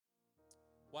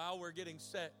While we're getting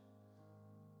set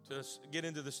to get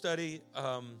into the study,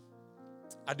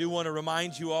 I do want to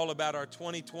remind you all about our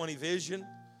 2020 vision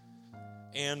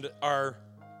and our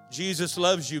Jesus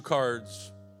Loves You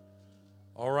cards.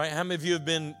 All right, how many of you have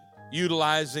been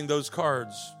utilizing those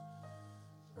cards?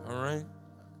 All right.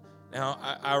 Now,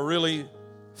 I really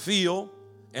feel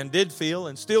and did feel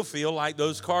and still feel like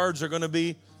those cards are going to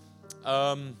be,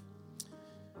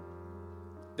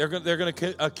 they're going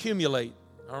to accumulate.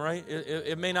 All right.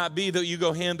 It may not be that you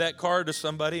go hand that card to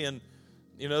somebody and,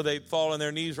 they fall on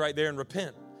their knees right there and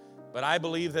repent. But I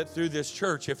believe that through this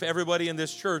church, if everybody in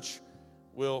this church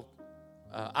will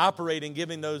operate in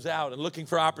giving those out and looking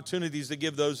for opportunities to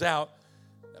give those out,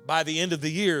 by the end of the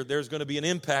year, there's going to be an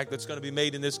impact that's going to be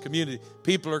made in this community.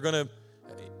 People are going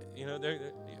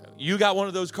to, you got one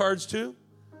of those cards too?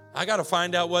 I got to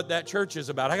find out what that church is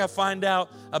about. I got to find out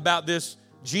about this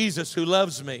Jesus who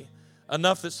loves me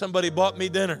enough that somebody bought me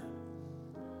dinner,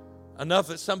 enough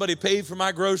that somebody paid for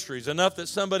my groceries, enough that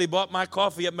somebody bought my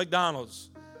coffee at McDonald's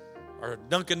or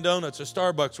Dunkin' Donuts or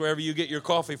Starbucks, wherever you get your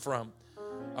coffee from.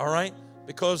 All right?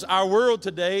 Because our world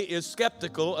today is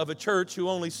skeptical of a church who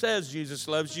only says Jesus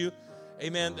loves you.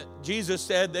 Amen. Jesus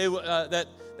said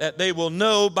that they will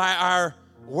know by our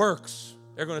works.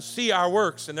 They're going to see our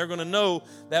works, and they're going to know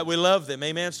that we love them.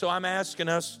 Amen. So I'm asking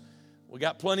us, we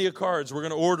got plenty of cards. We're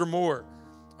going to order more.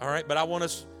 All right, but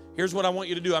here's what I want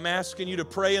you to do. I'm asking you to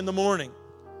pray in the morning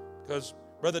because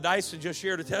Brother Dyson just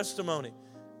shared a testimony.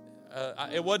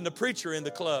 It wasn't a preacher in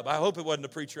the club. I hope it wasn't a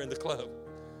preacher in the club.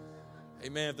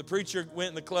 Amen. If the preacher went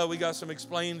in the club, we got some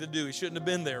explaining to do. He shouldn't have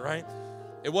been there, right?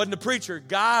 It wasn't a preacher.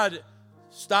 God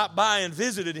stopped by and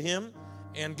visited him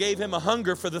and gave him a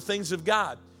hunger for the things of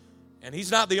God. And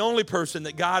he's not the only person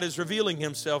that God is revealing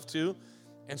himself to.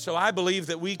 And so I believe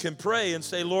that we can pray and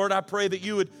say, Lord, I pray that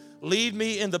you would lead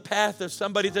me in the path of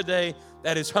somebody today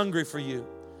that is hungry for you.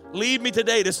 Lead me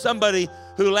today to somebody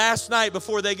who last night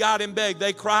before they got in bed,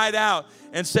 they cried out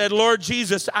and said, Lord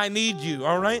Jesus, I need you,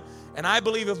 all right? And I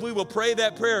believe if we will pray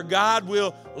that prayer, God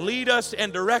will lead us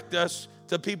and direct us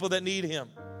to people that need him.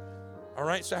 All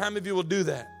right, so how many of you will do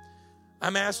that?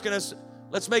 I'm asking us,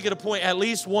 let's make it a point, at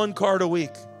least one card a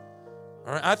week.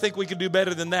 All right, I think we can do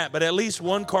better than that, but at least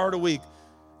one card a week.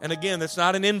 And again, that's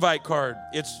not an invite card.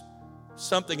 It's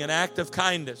something, an act of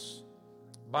kindness.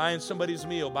 Buying somebody's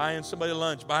meal, buying somebody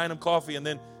lunch, buying them coffee, and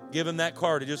then give them that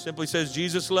card. It just simply says,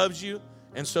 Jesus loves you,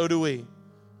 and so do we.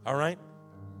 All right?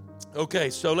 Okay,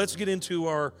 so let's get into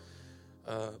our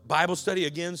Bible study.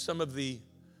 Again, some of the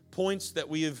points that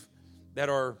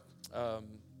are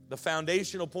the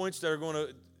foundational points that are going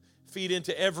to feed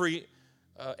into every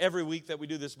week that we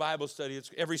do this Bible study. It's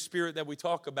every spirit that we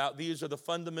talk about. These are the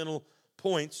fundamental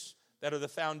points that are the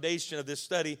foundation of this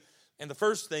study. And the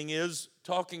first thing is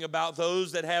talking about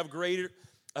those that have greater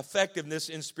effectiveness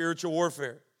in spiritual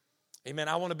warfare. Amen.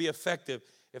 I want to be effective.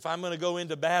 If I'm going to go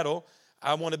into battle,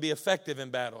 I want to be effective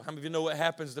in battle. How many of you know what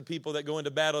happens to people that go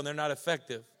into battle and they're not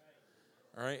effective?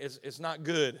 All right, it's not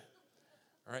good.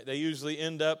 All right, they usually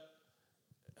end up,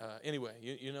 anyway,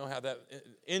 you know how that,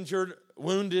 injured,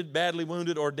 wounded, badly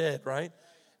wounded, or dead, right?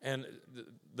 And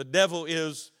the devil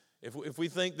is, if we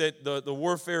think that the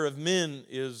warfare of men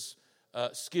is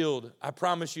skilled, I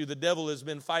promise you the devil has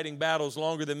been fighting battles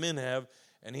longer than men have,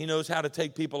 and he knows how to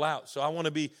take people out. So I want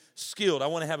to be skilled. I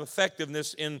want to have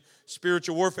effectiveness in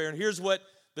spiritual warfare. And here's what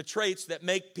the traits that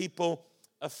make people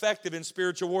effective in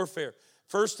spiritual warfare.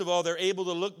 First of all, they're able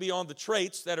to look beyond the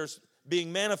traits that are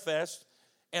being manifest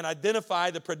and identify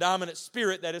the predominant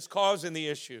spirit that is causing the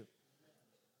issue.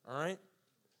 All right?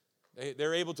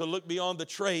 They're able to look beyond the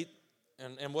trait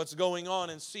and what's going on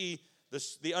and see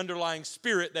the underlying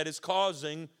spirit that is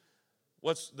causing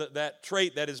that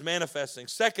trait that is manifesting.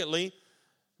 Secondly,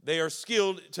 they are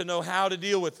skilled to know how to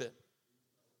deal with it.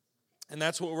 And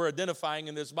that's what we're identifying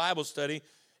in this Bible study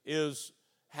is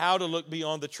how to look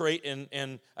beyond the trait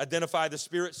and identify the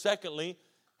spirit. Secondly,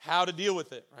 how to deal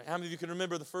with it. Right? How many of you can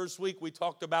remember the first week we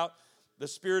talked about the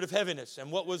spirit of heaviness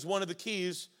and what was one of the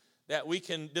keys that we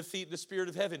can defeat the spirit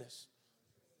of heaviness?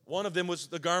 One of them was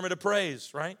the garment of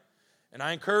praise, right? And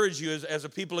I encourage you as a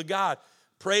people of God,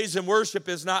 praise and worship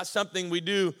is not something we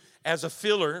do as a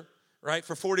filler, right,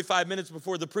 for 45 minutes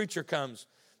before the preacher comes.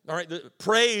 All right, the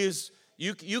praise,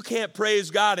 you can't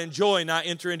praise God and joy not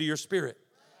enter into your spirit.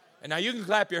 And now you can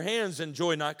clap your hands and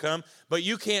joy not come, but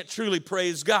you can't truly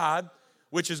praise God,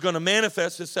 which is going to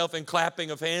manifest itself in clapping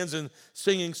of hands and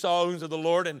singing songs of the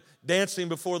Lord and dancing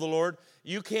before the Lord.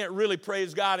 You can't really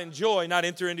praise God and joy not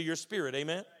enter into your spirit,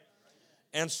 amen?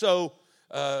 And so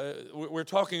we're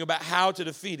talking about how to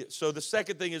defeat it. So the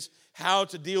second thing is how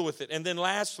to deal with it. And then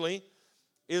lastly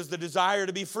is the desire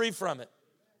to be free from it.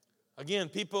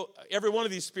 Again, every one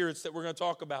of these spirits that we're going to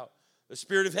talk about, the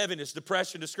spirit of heaviness,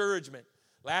 depression, discouragement,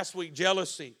 last week,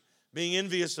 jealousy, being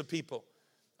envious of people.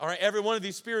 All right, every one of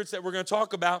these spirits that we're going to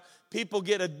talk about, people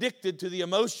get addicted to the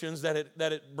emotions that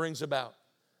it brings about.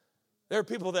 There are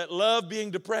people that love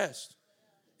being depressed.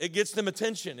 It gets them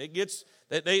attention. It gets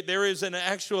that there is an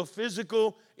actual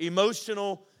physical,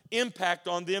 emotional impact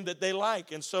on them that they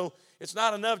like. And so it's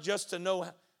not enough just to know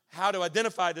how to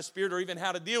identify the spirit or even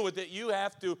how to deal with it. You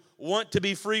have to want to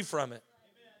be free from it.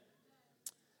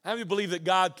 How many believe that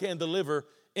God can deliver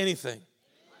anything?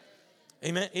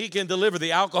 Amen. He can deliver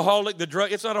the alcoholic, the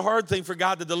drug. It's not a hard thing for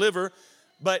God to deliver,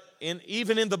 but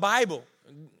even in the Bible,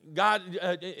 God,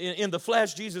 in the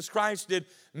flesh, Jesus Christ did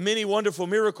many wonderful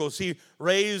miracles. He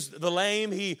raised the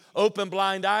lame. He opened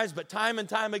blind eyes. But time and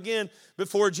time again,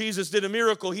 before Jesus did a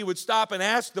miracle, he would stop and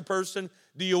ask the person,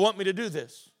 do you want me to do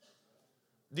this?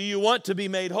 Do you want to be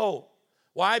made whole?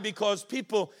 Why? Because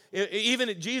people,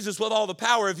 even Jesus with all the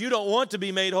power, if you don't want to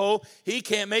be made whole, he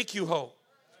can't make you whole.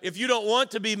 If you don't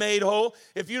want to be made whole,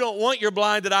 if you don't want your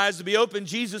blinded eyes to be open,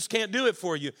 Jesus can't do it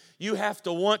for you. You have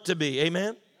to want to be.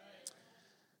 Amen?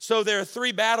 So there are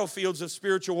 3 battlefields of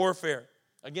spiritual warfare.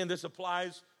 Again, this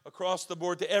applies across the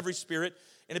board to every spirit.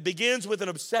 And it begins with an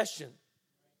obsession.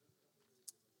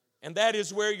 And that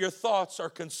is where your thoughts are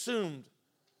consumed.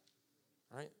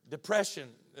 Right? Depression,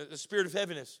 the spirit of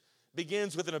heaviness,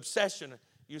 begins with an obsession.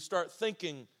 You start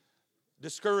thinking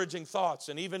discouraging thoughts.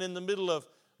 And even in the middle of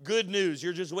good news,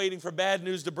 you're just waiting for bad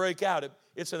news to break out.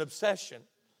 It's an obsession.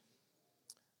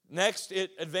 Next,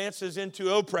 it advances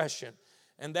into oppression.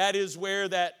 And that is where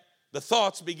the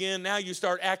thoughts begin. Now you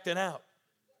start acting out.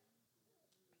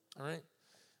 All right?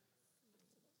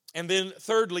 And then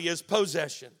thirdly is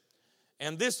possession.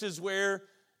 And this is where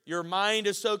your mind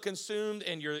is so consumed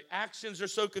and your actions are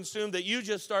so consumed that you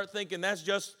just start thinking that's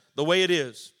just the way it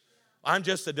is. I'm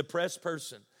just a depressed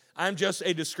person. I'm just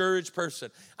a discouraged person.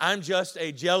 I'm just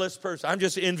a jealous person. I'm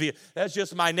just envious. That's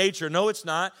just my nature. No, it's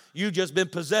not. You've just been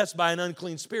possessed by an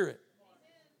unclean spirit.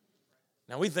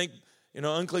 Now, we think,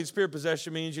 unclean spirit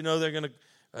possession means, they're going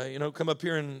to, come up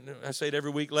here and, I say it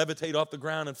every week, levitate off the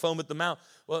ground and foam at the mouth.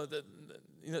 Well,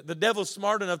 the devil's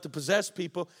smart enough to possess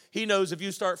people. He knows if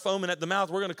you start foaming at the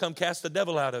mouth, we're going to come cast the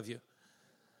devil out of you.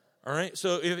 All right?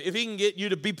 So if he can get you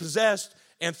to be possessed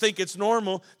and think it's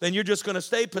normal, then you're just going to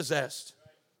stay possessed.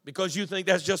 Because you think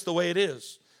that's just the way it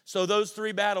is. So those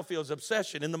 3 battlefields,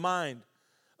 obsession in the mind,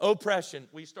 oppression,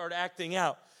 we start acting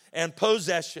out, and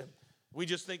possession, we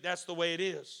just think that's the way it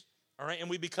is. All right, and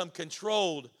we become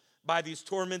controlled by these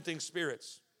tormenting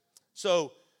spirits.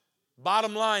 So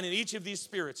bottom line, in each of these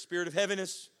spirits, spirit of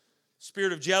heaviness,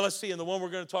 spirit of jealousy, and the one we're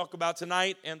going to talk about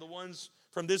tonight, and the ones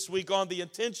from this week on, the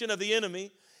intention of the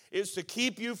enemy is to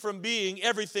keep you from being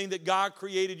everything that God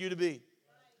created you to be.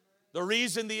 The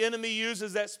reason the enemy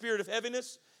uses that spirit of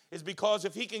heaviness is because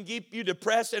if he can keep you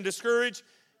depressed and discouraged,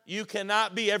 you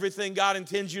cannot be everything God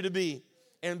intends you to be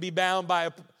and be bound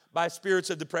by spirits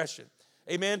of depression.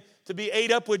 Amen? To be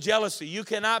ate up with jealousy. You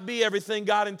cannot be everything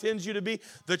God intends you to be.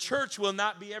 The church will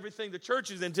not be everything the church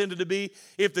is intended to be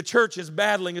if the church is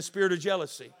battling a spirit of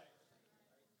jealousy.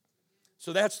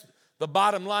 So that's the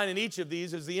bottom line in each of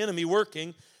these, is the enemy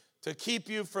working to keep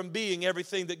you from being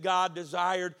everything that God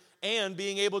desired and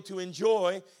being able to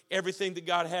enjoy everything that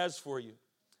God has for you.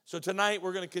 So tonight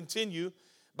we're going to continue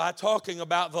by talking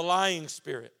about the lying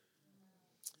spirit.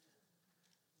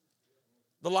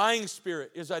 The lying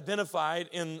spirit is identified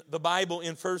in the Bible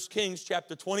in 1 Kings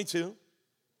chapter 22.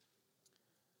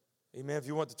 Amen. If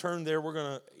you want to turn there, we're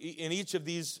going to, in each of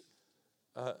these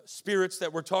spirits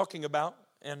that we're talking about,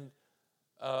 and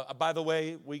by the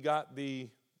way, we got the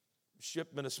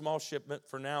shipment, a small shipment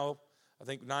for now, I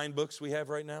think 9 books we have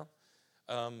right now.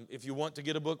 If you want to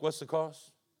get a book, what's the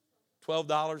cost?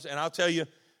 $12. And I'll tell you,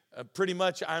 pretty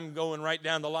much I'm going right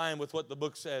down the line with what the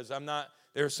book says.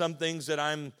 There are some things that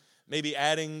I'm maybe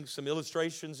adding some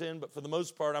illustrations in, but for the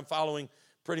most part, I'm following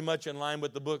pretty much in line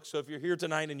with the book. So if you're here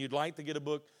tonight and you'd like to get a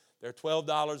book, they're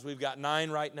 $12. We've got 9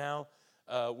 right now.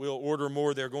 We'll order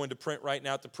more. They're going to print right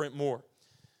now to print more.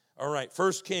 All right,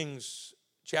 1 Kings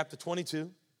chapter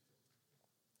 22.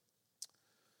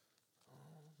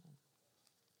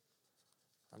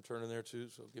 I'm turning there too,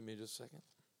 so give me just a second.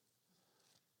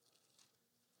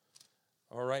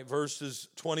 All right, verses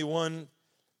 21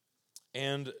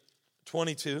 and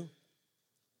 22.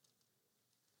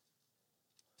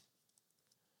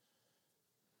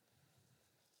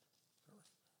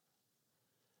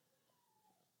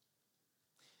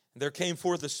 There came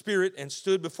forth a spirit and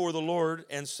stood before the Lord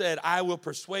and said, I will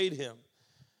persuade him.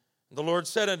 And the Lord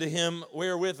said unto him,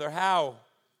 wherewith or how?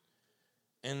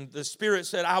 And the Spirit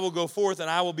said, I will go forth and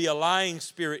I will be a lying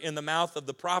spirit in the mouth of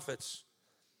the prophets.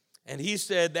 And he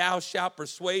said, thou shalt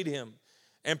persuade him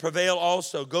and prevail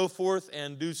also. Go forth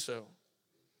and do so.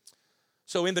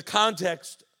 So in the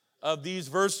context of these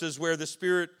verses where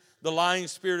the lying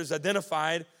spirit is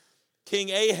identified, King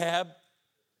Ahab,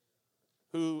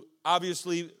 who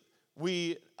obviously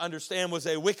we understand was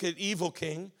a wicked, evil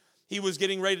king, he was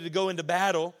getting ready to go into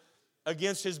battle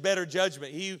against his better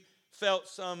judgment. He felt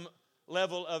some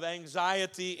level of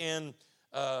anxiety and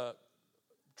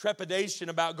trepidation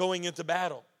about going into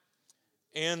battle.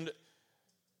 And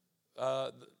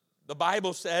the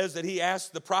Bible says that he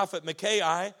asked the prophet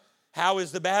Micaiah, how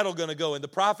is the battle going to go? And the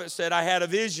prophet said, I had a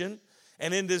vision,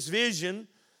 and in this vision,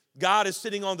 God is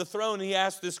sitting on the throne, and he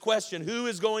asked this question, who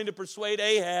is going to persuade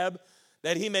Ahab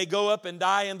that he may go up and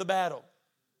die in the battle?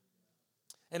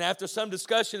 And after some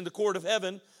discussion in the court of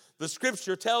heaven, the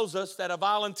scripture tells us that a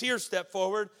volunteer stepped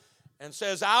forward and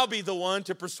says, I'll be the one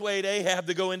to persuade Ahab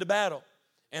to go into battle.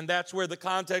 And that's where the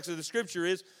context of the scripture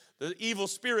is. The evil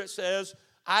spirit says,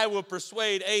 I will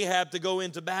persuade Ahab to go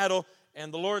into battle.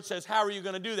 And the Lord says, how are you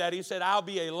going to do that? He said, I'll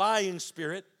be a lying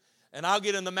spirit, and I'll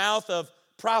get in the mouth of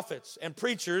prophets and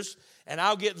preachers, and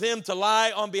I'll get them to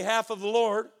lie on behalf of the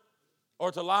Lord,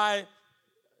 or to lie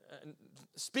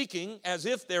speaking as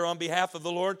if they're on behalf of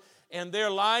the Lord, and their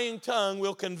lying tongue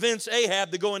will convince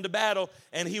Ahab to go into battle,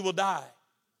 and he will die.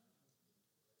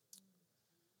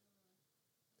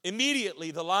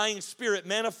 Immediately, the lying spirit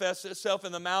manifests itself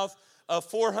in the mouth of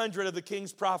 400 of the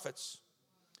king's prophets,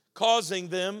 causing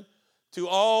them to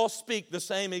all speak the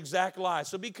same exact lie.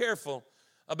 So be careful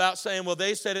about saying, well,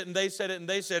 they said it and they said it and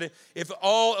they said it. If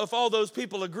all those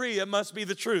people agree, it must be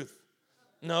the truth.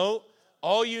 No,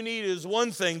 all you need is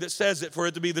one thing that says it for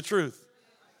it to be the truth.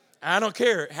 I don't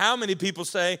care how many people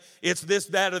say it's this,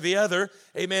 that, or the other.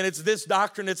 Amen. It's this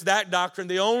doctrine, it's that doctrine.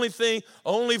 The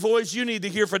only voice you need to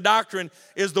hear for doctrine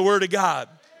is the Word of God.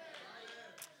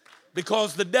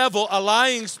 Because the devil, a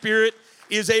lying spirit,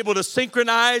 is able to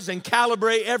synchronize and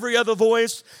calibrate every other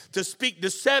voice to speak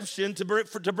deception,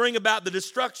 to bring about the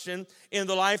destruction in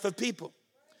the life of people.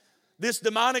 This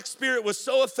demonic spirit was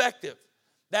so effective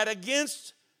that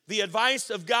against the advice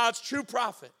of God's true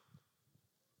prophet,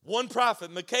 one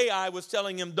prophet, Micaiah, was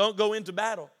telling him, don't go into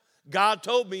battle. God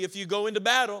told me if you go into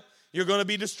battle, you're going to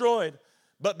be destroyed.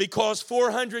 But because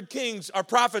 400 kings, or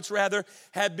prophets rather,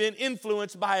 had been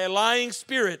influenced by a lying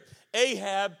spirit,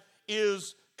 Ahab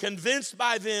is convinced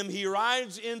by them. He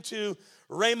rides into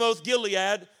Ramoth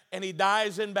Gilead and he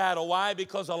dies in battle. Why?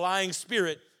 Because a lying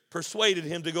spirit persuaded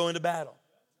him to go into battle.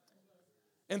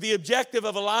 And the objective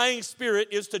of a lying spirit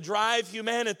is to drive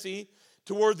humanity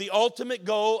toward the ultimate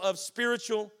goal of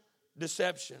spiritual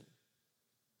deception.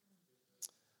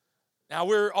 Now,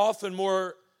 we're often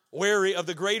more wary of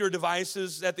the greater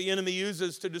devices that the enemy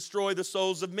uses to destroy the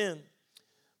souls of men.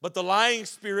 But the lying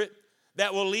spirit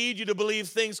that will lead you to believe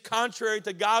things contrary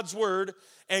to God's word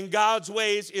and God's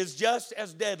ways is just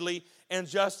as deadly and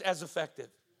just as effective.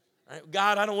 Right?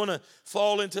 God, I don't want to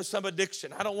fall into some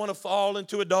addiction. I don't want to fall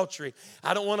into adultery.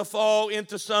 I don't want to fall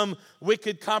into some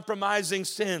wicked, compromising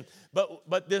sin.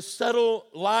 But this subtle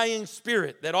lying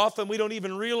spirit that often we don't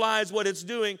even realize what it's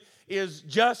doing is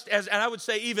just as, and I would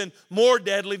say even more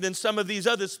deadly than some of these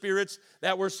other spirits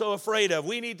that we're so afraid of.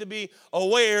 We need to be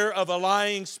aware of a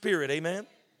lying spirit. Amen?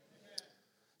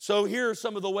 So here are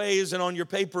some of the ways, and on your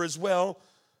paper as well,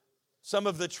 some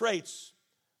of the traits.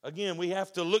 Again, we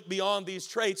have to look beyond these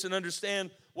traits and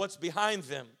understand what's behind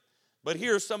them. But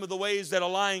here are some of the ways that a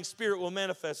lying spirit will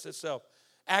manifest itself.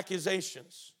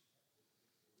 Accusations,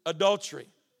 adultery,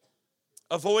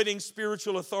 avoiding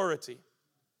spiritual authority,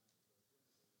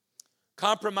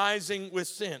 compromising with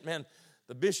sin. Man,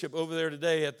 the bishop over there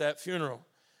today at that funeral,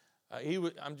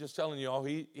 I'm just telling you all,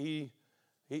 he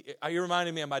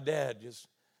reminded me of my dad. Just,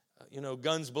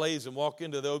 guns blazing, walk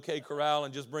into the OK Corral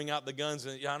and just bring out the guns.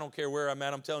 And I don't care where I'm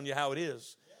at, I'm telling you how it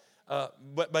is.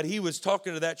 But he was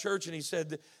talking to that church and he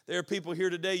said, there are people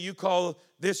here today, you call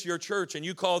this your church and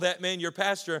you call that man your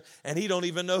pastor and he don't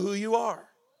even know who you are.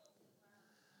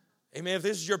 Amen. If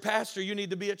this is your pastor, you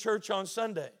need to be at church on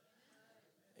Sunday.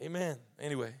 Amen.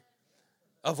 Anyway,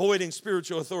 avoiding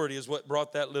spiritual authority is what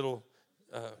brought that little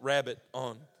rabbit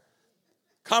on.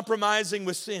 Compromising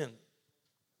with sin.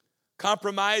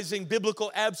 Compromising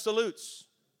biblical absolutes.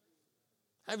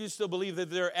 How do you still believe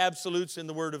that there are absolutes in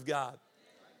the Word of God?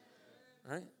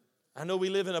 Right? I know we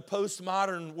live in a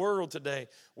postmodern world today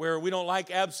where we don't like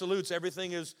absolutes.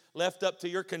 Everything is left up to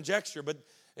your conjecture. But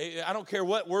I don't care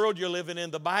what world you're living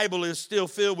in, the Bible is still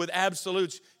filled with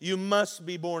absolutes. You must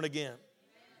be born again.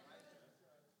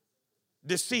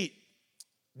 Deceit,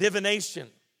 divination,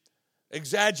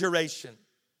 exaggeration,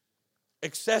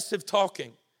 excessive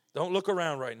talking. Don't look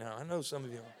around right now. I know some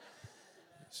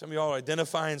of y'all are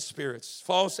identifying spirits.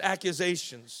 False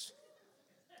accusations.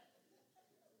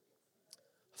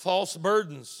 False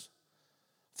burdens.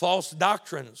 False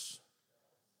doctrines.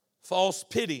 False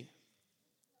pity.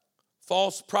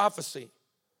 False prophecy.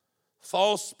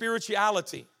 False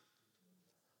spirituality.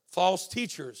 False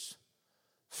teachers.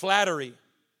 Flattery.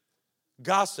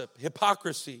 Gossip.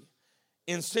 Hypocrisy.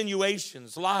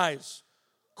 Insinuations. Lies.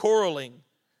 Quarreling.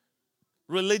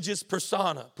 Religious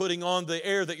persona, putting on the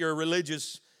air that you're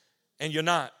religious and you're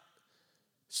not.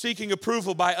 Seeking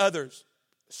approval by others.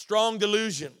 Strong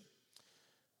delusion.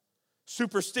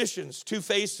 Superstitions,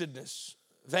 two-facedness,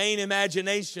 vain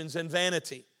imaginations, and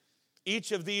vanity.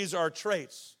 Each of these are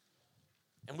traits.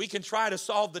 And we can try to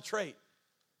solve the trait.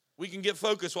 We can get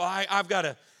focused. Well,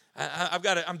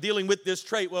 I'm dealing with this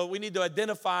trait. Well, we need to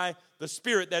identify the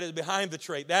spirit that is behind the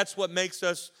trait. That's what makes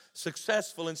us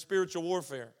successful in spiritual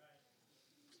warfare.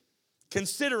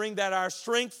 Considering that our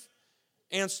strength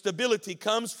and stability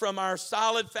comes from our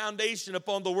solid foundation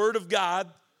upon the Word of God,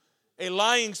 a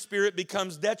lying spirit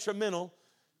becomes detrimental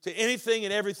to anything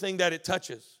and everything that it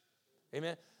touches.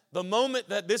 Amen. The moment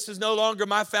that this is no longer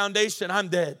my foundation, I'm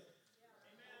dead.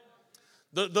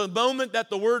 The moment that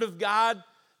the Word of God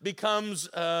becomes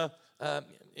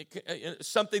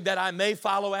something that I may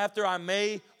follow after, I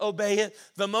may obey it.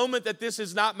 The moment that this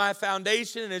is not my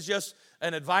foundation and it's just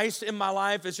an advice in my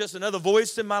life, it's just another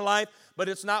voice in my life, but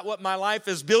it's not what my life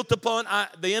is built upon,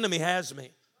 the enemy has me.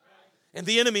 And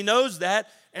the enemy knows that,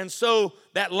 and so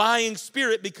that lying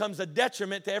spirit becomes a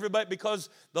detriment to everybody because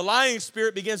the lying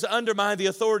spirit begins to undermine the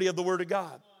authority of the Word of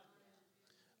God.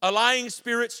 A lying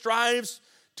spirit strives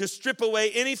to strip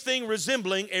away anything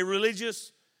resembling a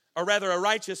righteous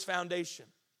foundation.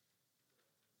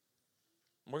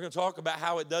 We're going to talk about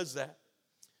how it does that.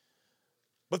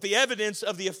 But the evidence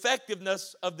of the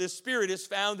effectiveness of this spirit is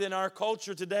found in our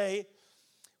culture today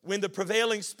when the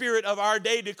prevailing spirit of our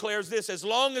day declares this: as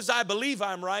long as I believe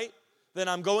I'm right, then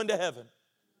I'm going to heaven.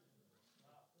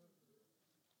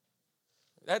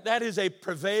 That is a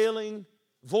prevailing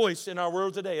voice in our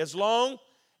world today. As long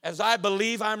as I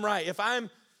believe I'm right.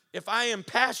 If I am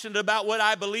passionate about what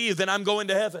I believe, then I'm going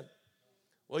to heaven.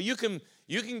 Well, you can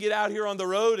get out here on the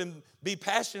road and be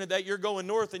passionate that you're going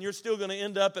north, and you're still going to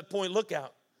end up at Point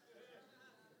Lookout.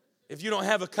 If you don't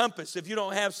have a compass, if you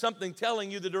don't have something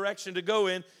telling you the direction to go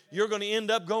in, you're going to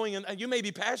end up going, and you may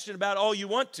be passionate about all you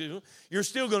want to, you're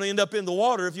still going to end up in the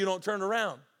water if you don't turn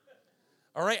around.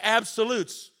 All right,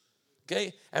 absolutes.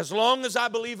 Okay, as long as I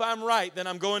believe I'm right, then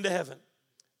I'm going to heaven.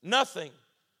 Nothing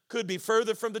could be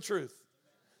further from the truth.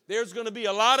 There's going to be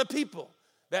a lot of people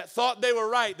that thought they were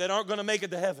right that aren't going to make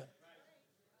it to heaven.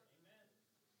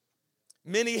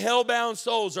 Many hell-bound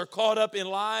souls are caught up in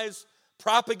lies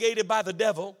propagated by the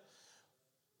devil.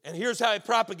 And here's how it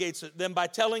propagates it: them by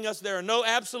telling us there are no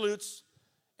absolutes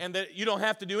and that you don't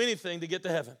have to do anything to get to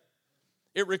heaven.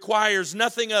 It requires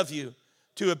nothing of you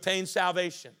to obtain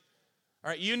salvation.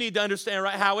 All right, you need to understand,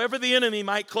 right? However the enemy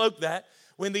might cloak that,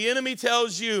 when the enemy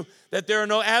tells you that there are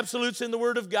no absolutes in the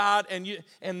Word of God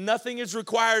and nothing is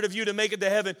required of you to make it to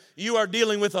heaven, you are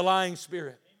dealing with a lying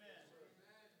spirit.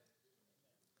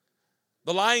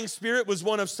 The lying spirit was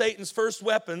one of Satan's first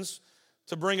weapons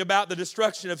to bring about the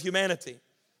destruction of humanity.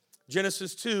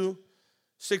 Genesis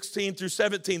 2:16 through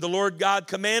 17. The Lord God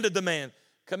commanded the man.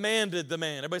 Commanded the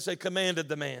man. Everybody say commanded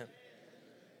the man.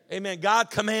 Amen. God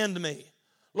commanded me.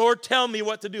 Lord, tell me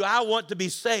what to do. I want to be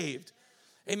saved.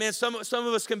 Amen. Some of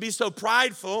us can be so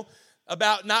prideful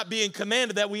about not being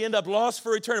commanded that we end up lost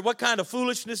for eternity. What kind of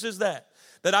foolishness is that?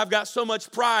 That I've got so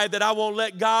much pride that I won't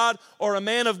let God or a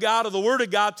man of God or the Word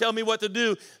of God tell me what to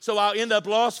do, so I'll end up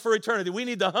lost for eternity. We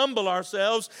need to humble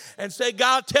ourselves and say,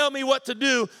 God, tell me what to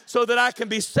do so that I can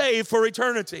be saved for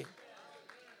eternity.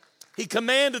 He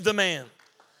commanded the man,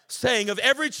 saying, of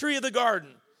every tree of the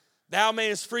garden thou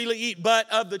mayest freely eat,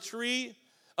 but of the tree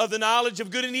of the knowledge of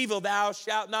good and evil thou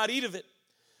shalt not eat of it.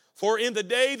 For in the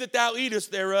day that thou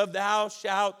eatest thereof, thou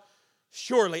shalt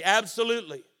surely,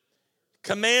 absolutely,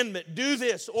 commandment, do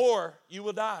this or you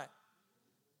will die.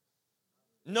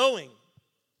 Knowing,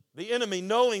 the enemy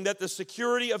knowing that the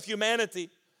security of humanity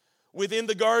within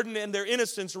the garden and their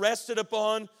innocence rested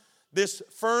upon this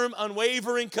firm,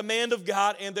 unwavering command of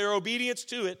God and their obedience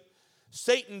to it,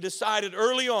 Satan decided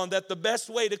early on that the best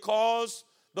way to cause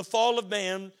the fall of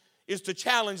man is to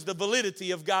challenge the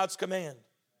validity of God's command.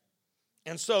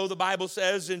 And so the Bible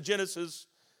says in Genesis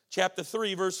chapter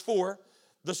 3, verse 4,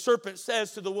 the serpent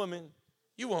says to the woman,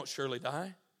 you won't surely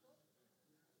die.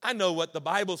 I know what the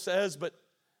Bible says, but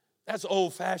that's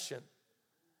old-fashioned.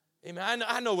 Amen.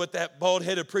 I know what that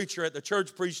bald-headed preacher at the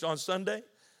church preached on Sunday.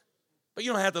 But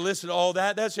you don't have to listen to all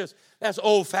that. That's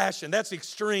old-fashioned. That's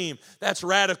extreme. That's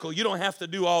radical. You don't have to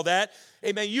do all that.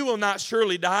 Amen. You will not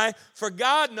surely die. For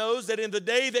God knows that in the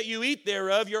day that you eat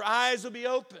thereof, your eyes will be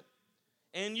open.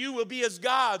 And you will be as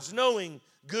gods, knowing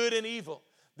good and evil.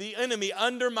 The enemy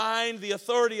undermined the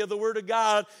authority of the Word of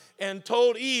God and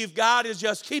told Eve, God is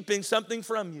just keeping something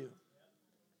from you.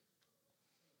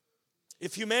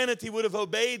 If humanity would have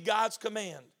obeyed God's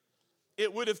command,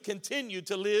 it would have continued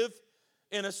to live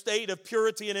in a state of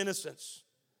purity and innocence.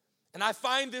 And I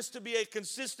find this to be a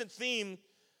consistent theme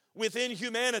within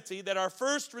humanity, that our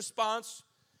first response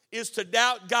is to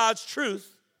doubt God's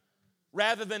truth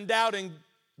rather than doubting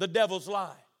the devil's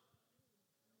lie.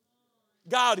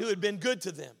 God, who had been good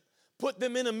to them, put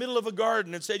them in the middle of a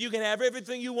garden and said, you can have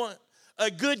everything you want.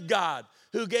 A good God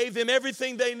who gave them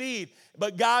everything they need,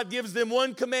 but God gives them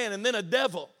one command, and then a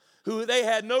devil who they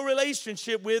had no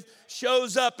relationship with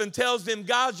shows up and tells them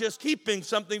God's just keeping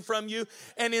something from you.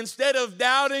 And instead of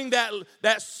doubting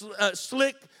that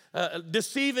slick,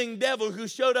 deceiving devil who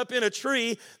showed up in a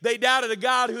tree, they doubted a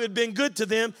God who had been good to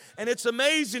them. And it's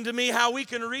amazing to me how we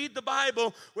can read the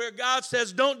Bible where God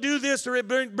says, don't do this or it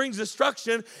brings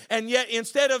destruction. And yet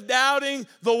instead of doubting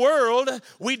the world,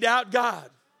 we doubt God.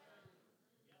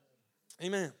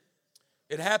 Amen.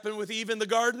 It happened with Eve in the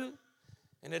garden,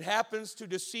 and it happens to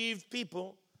deceived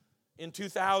people in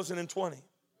 2020.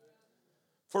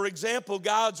 For example,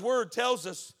 God's word tells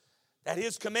us that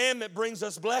his commandment brings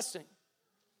us blessing.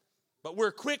 But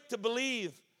we're quick to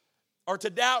believe, or to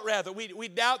doubt rather. We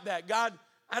doubt that. God,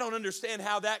 I don't understand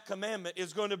how that commandment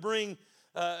is going to bring,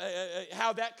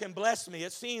 how that can bless me.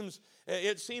 It seems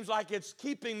like it's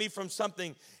keeping me from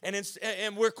something.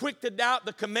 And we're quick to doubt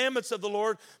the commandments of the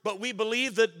Lord, but we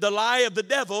believe that the lie of the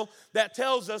devil that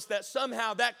tells us that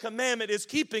somehow that commandment is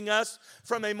keeping us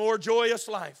from a more joyous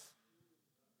life.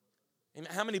 And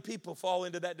how many people fall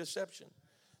into that deception?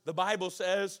 The Bible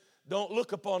says, don't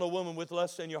look upon a woman with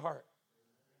lust in your heart.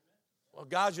 Well,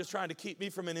 God's just trying to keep me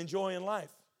from enjoying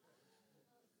life.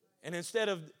 And instead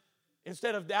of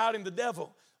doubting the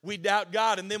devil, we doubt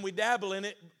God, and then we dabble in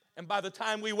it. And by the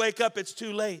time we wake up, it's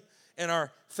too late. And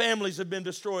our families have been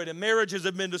destroyed, and marriages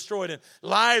have been destroyed, and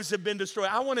lives have been destroyed.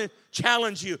 I want to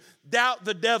challenge you. Doubt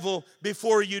the devil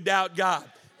before you doubt God.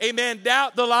 Amen.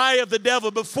 Doubt the lie of the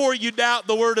devil before you doubt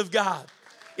the word of God.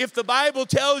 If the Bible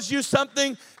tells you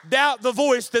something, doubt the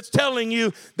voice that's telling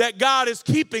you that God is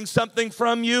keeping something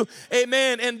from you.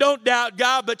 Amen. And don't doubt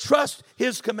God, but trust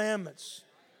his commandments.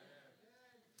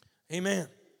 Amen.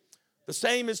 The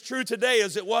same is true today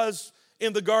as it was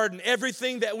in the garden.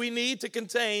 Everything that we need to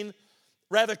continue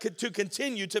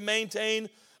to maintain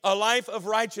a life of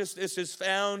righteousness is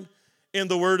found in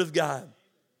the Word of God.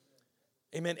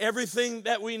 Amen. Everything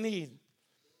that we need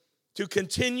to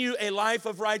continue a life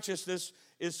of righteousness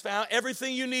is found.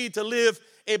 Everything you need to live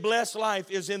a blessed life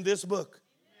is in this book.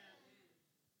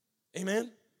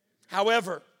 Amen.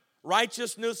 However,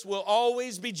 righteousness will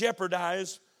always be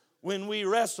jeopardized when we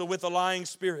wrestle with a lying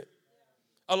spirit.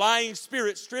 A lying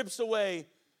spirit strips away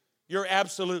your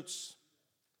absolutes.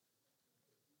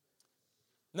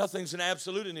 Nothing's an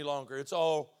absolute any longer. It's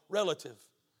all relative.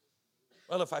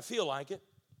 Well, if I feel like it,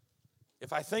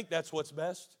 if I think that's what's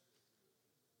best,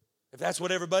 if that's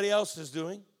what everybody else is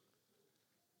doing,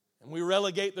 and we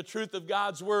relegate the truth of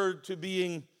God's word to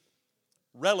being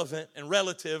relevant and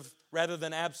relative rather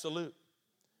than absolute.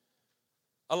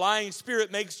 A lying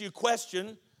spirit makes you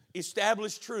question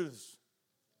established truths.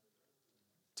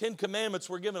 10 commandments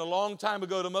were given a long time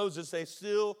ago to Moses. They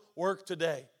still work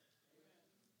today.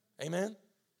 Amen?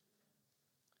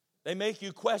 They make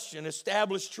you question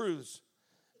established truths.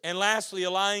 And lastly,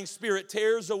 a lying spirit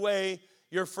tears away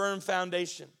your firm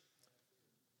foundation.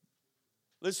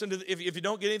 Listen to, if you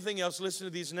don't get anything else, listen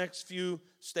to these next few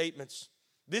statements.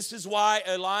 This is why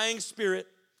a lying spirit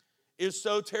is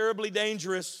so terribly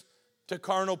dangerous to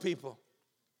carnal people.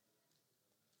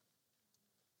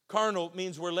 Carnal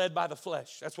means we're led by the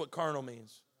flesh. That's what carnal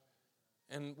means.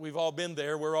 And we've all been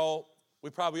there. We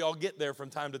probably all get there from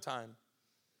time to time.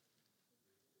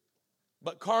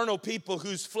 But carnal people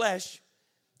whose flesh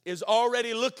is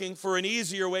already looking for an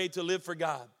easier way to live for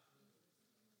God.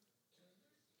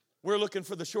 We're looking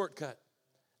for the shortcut.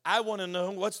 I want to know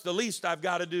what's the least I've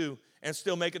got to do and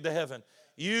still make it to heaven.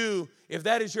 If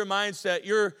that is your mindset,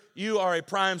 you are a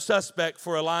prime suspect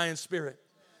for a lying spirit.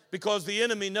 Because the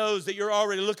enemy knows that you're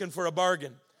already looking for a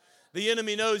bargain. The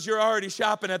enemy knows you're already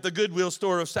shopping at the Goodwill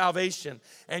store of salvation.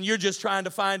 And you're just trying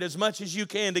to find as much as you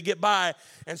can to get by.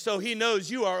 And so he knows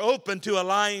you are open to a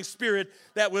lying spirit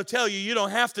that will tell you you don't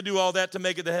have to do all that to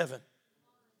make it to heaven.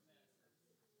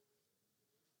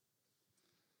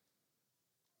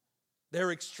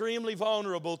 They're extremely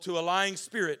vulnerable to a lying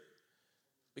spirit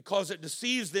because it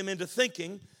deceives them into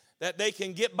thinking that they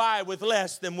can get by with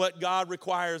less than what God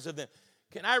requires of them.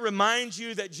 Can I remind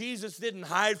you that Jesus didn't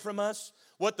hide from us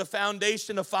what the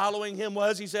foundation of following him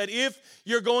was? He said, if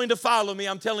you're going to follow me,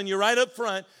 I'm telling you right up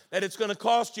front that it's going to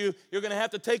cost you. You're going to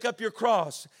have to take up your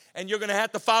cross and you're going to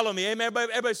have to follow me. Amen.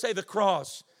 Everybody say the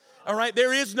cross. All right,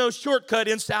 there is no shortcut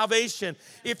in salvation.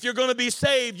 If you're going to be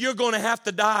saved, you're going to have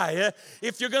to die.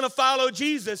 If you're going to follow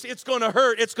Jesus, it's going to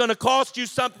hurt. It's going to cost you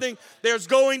something. There's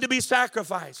going to be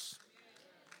sacrifice.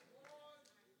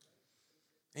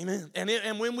 Amen.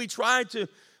 And when we try to,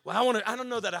 well, I don't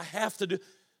know that I have to do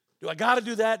I got to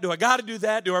do that? Do I got to do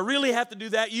that? Do I really have to do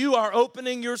that? You are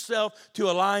opening yourself to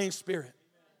a lying spirit.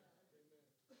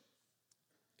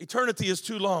 Eternity is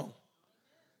too long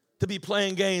to be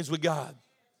playing games with God.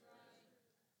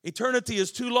 Eternity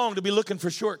is too long to be looking for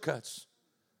shortcuts.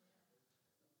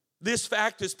 This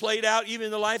fact is played out even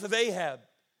in the life of Ahab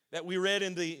that we read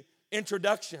in the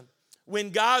introduction. When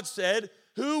God said,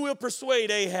 who will persuade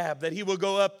Ahab that he will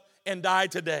go up and die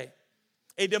today?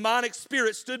 A demonic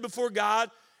spirit stood before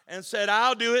God and said,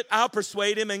 I'll do it, I'll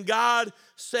persuade him. And God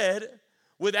said,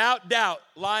 without doubt,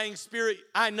 lying spirit,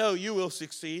 I know you will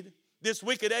succeed. This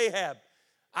wicked Ahab,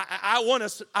 I want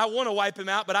to wipe him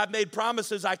out, but I've made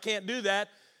promises I can't do that.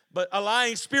 But a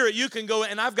lying spirit, you can go,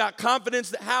 and I've got confidence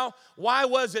that why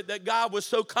was it that God was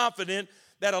so confident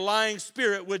that a lying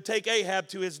spirit would take Ahab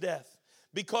to his death?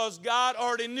 Because God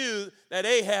already knew that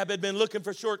Ahab had been looking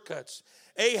for shortcuts.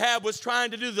 Ahab was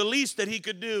trying to do the least that he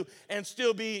could do and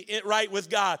still be right with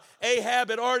God. Ahab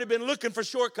had already been looking for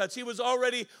shortcuts. He was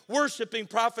already worshiping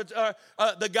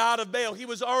the god of Baal. He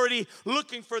was already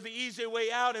looking for the easy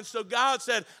way out. And so God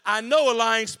said, I know a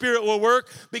lying spirit will work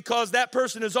because that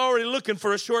person is already looking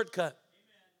for a shortcut.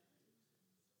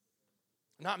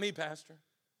 Amen. Not me, Pastor.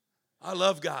 I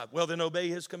love God. Well, then obey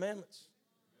his commandments.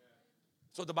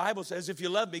 So the Bible says, if you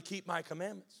love me, keep my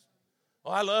commandments. Oh,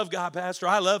 I love God, Pastor.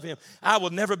 I love him. I will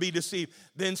never be deceived.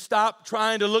 Then stop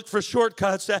trying to look for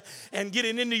shortcuts and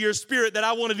getting into your spirit that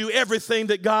I want to do everything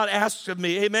that God asks of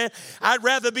me. Amen. I'd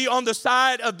rather be on the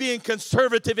side of being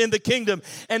conservative in the kingdom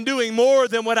and doing more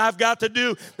than what I've got to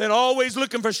do than always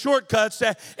looking for shortcuts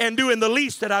and doing the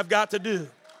least that I've got to do.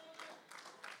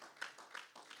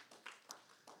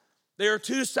 There are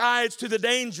two sides to the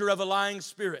danger of a lying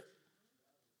spirit.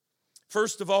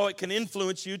 First of all, it can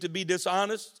influence you to be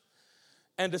dishonest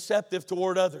and deceptive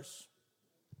toward others.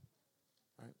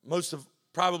 Most of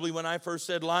probably when I first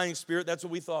said lying spirit, that's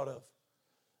what we thought of.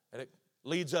 And it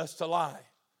leads us to lie.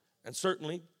 And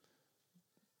certainly,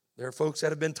 there are folks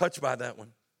that have been touched by that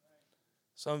one.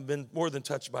 Some have been more than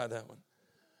touched by that one.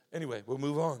 Anyway, we'll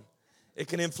move on. It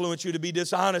can influence you to be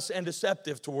dishonest and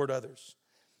deceptive toward others.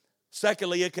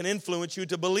 Secondly, it can influence you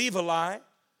to believe a lie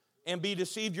and be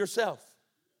deceived yourself.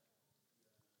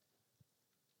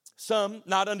 Some,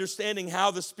 not understanding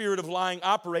how the spirit of lying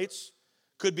operates,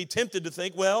 could be tempted to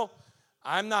think, well,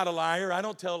 I'm not a liar. I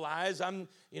don't tell lies.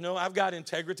 I've got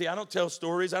integrity. I don't tell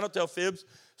stories. I don't tell fibs.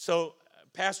 So,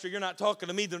 Pastor, you're not talking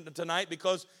to me tonight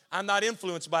because I'm not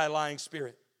influenced by a lying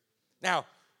spirit. Now,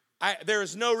 there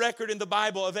is no record in the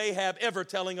Bible of Ahab ever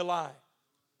telling a lie.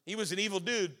 He was an evil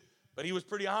dude, but he was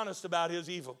pretty honest about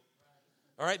his evil.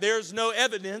 All right, there's no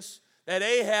evidence that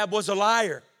Ahab was a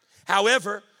liar.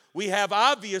 However, we have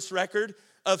obvious record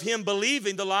of him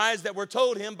believing the lies that were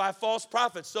told him by false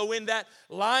prophets. So when that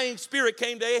lying spirit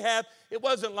came to Ahab, it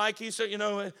wasn't like he said,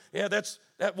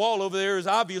 that wall over there is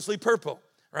obviously purple,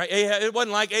 right? It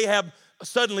wasn't like Ahab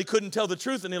suddenly couldn't tell the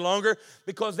truth any longer,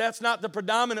 because that's not the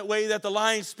predominant way that the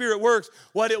lying spirit works.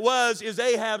 What it was is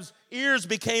Ahab's ears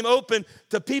became open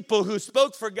to people who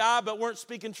spoke for God but weren't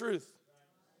speaking truth.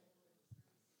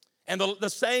 And the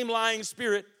same lying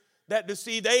spirit that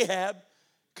deceived Ahab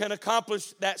can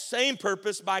accomplish that same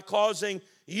purpose by causing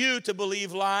you to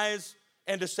believe lies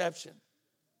and deception.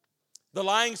 The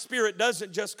lying spirit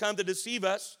doesn't just come to deceive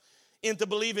us into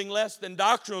believing less than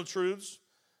doctrinal truths,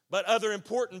 but other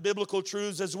important biblical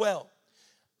truths as well.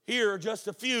 Here are just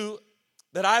a few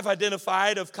that I've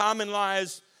identified of common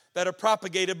lies that are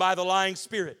propagated by the lying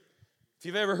spirit. If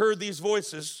you've ever heard these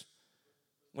voices,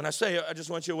 when I say it, I just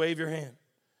want you to wave your hand.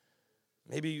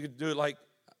 Maybe you could do it like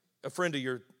a friend of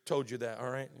yours told you that, all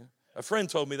right? A friend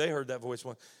told me they heard that voice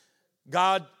once.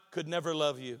 God could never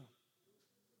love you.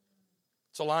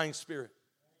 It's a lying spirit.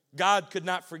 God could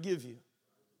not forgive you.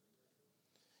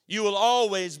 You will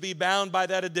always be bound by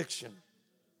that addiction.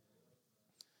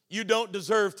 You don't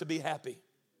deserve to be happy.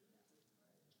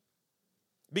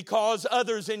 Because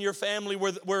others in your family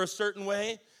were a certain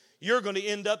way, you're going to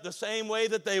end up the same way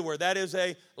that they were. That is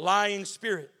a lying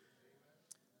spirit.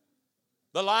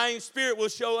 The lying spirit will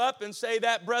show up and say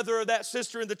that brother or that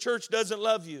sister in the church doesn't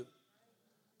love you.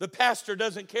 The pastor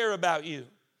doesn't care about you.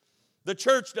 The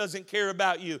church doesn't care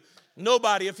about you.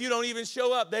 Nobody, if you don't even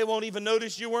show up, they won't even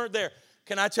notice you weren't there.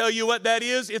 Can I tell you what that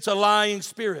is? It's a lying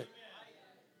spirit.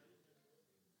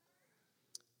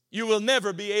 You will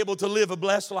never be able to live a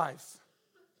blessed life.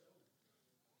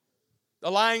 The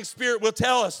lying spirit will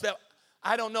tell us that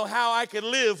I don't know how I could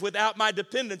live without my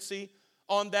dependency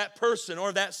on that person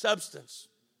or that substance.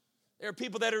 There are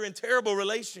people that are in terrible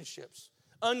relationships,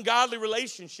 ungodly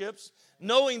relationships,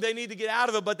 knowing they need to get out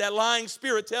of it, but that lying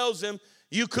spirit tells them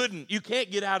you can't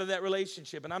get out of that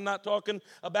relationship. And I'm not talking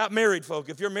about married folk.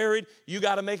 If you're married, you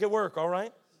got to make it work, all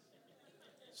right?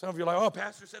 Some of you are like, oh,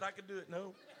 pastor said I could do it.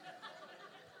 No.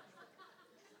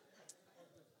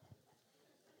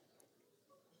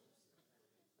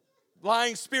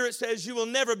 Lying spirit says you will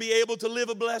never be able to live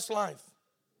a blessed life.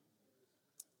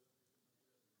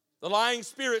 The lying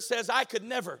spirit says I could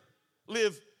never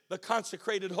live the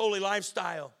consecrated holy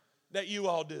lifestyle that you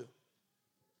all do.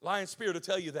 Lying spirit will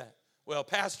tell you that. Well,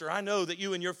 pastor, I know that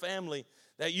you and your family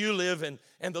that you live in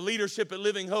and the leadership at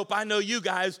Living Hope, I know you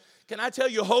guys. Can I tell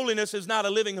you holiness is not a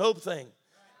Living Hope thing?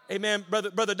 Amen.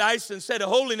 Brother Dyson said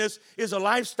holiness is a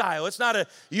lifestyle. It's not a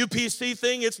UPC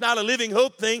thing. It's not a Living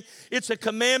Hope thing. It's a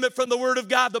commandment from the Word of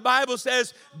God. The Bible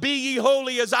says, be ye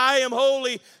holy as I am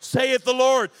holy, saith the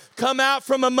Lord. Come out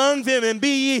from among them and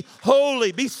be ye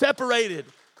holy. Be separated.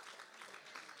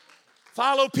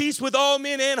 Follow peace with all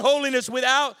men and holiness.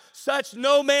 Without such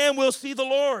no man will see the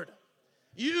Lord.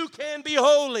 You can be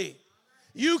holy.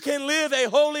 You can live a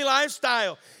holy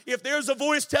lifestyle. If there's a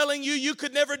voice telling you you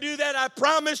could never do that, I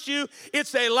promise you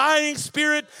it's a lying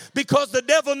spirit, because the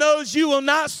devil knows you will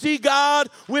not see God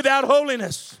without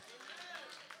holiness.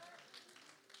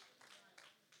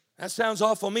 That sounds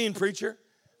awful mean, preacher.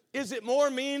 Is it more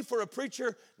mean for a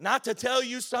preacher not to tell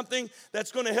you something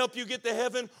that's going to help you get to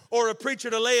heaven, or a preacher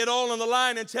to lay it all on the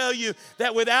line and tell you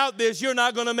that without this you're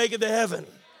not going to make it to heaven?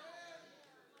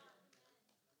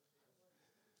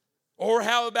 Or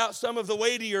how about some of the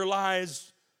weightier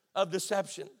lies of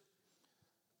deception?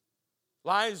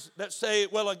 Lies that say,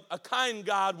 well, a kind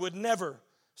God would never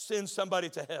send somebody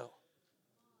to hell.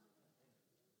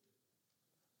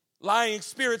 Lying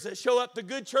spirits that show up to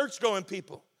good church-going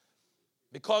people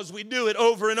because we do it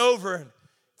over and over. And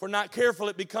if we're not careful,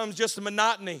 it becomes just a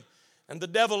monotony. And the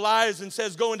devil lies and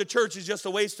says going to church is just a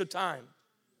waste of time.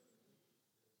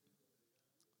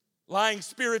 Lying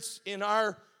spirits in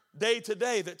our day to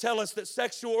day that tell us that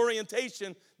sexual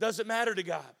orientation doesn't matter to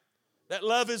God. That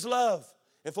love is love.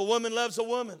 If a woman loves a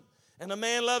woman and a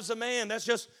man loves a man, that's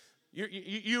just,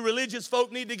 you religious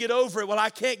folk need to get over it. Well, I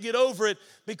can't get over it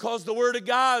because the Word of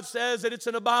God says that it's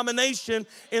an abomination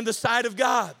in the sight of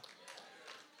God.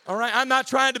 All right, I'm not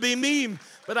trying to be mean,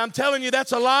 but I'm telling you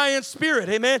that's a lying spirit,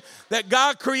 amen? That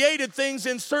God created things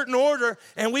in certain order,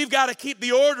 and we've got to keep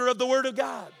the order of the Word of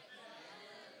God.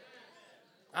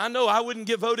 I know I wouldn't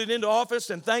get voted into office,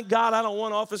 and thank God I don't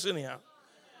want office anyhow.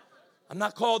 I'm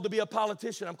not called to be a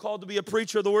politician. I'm called to be a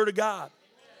preacher of the Word of God.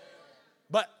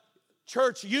 But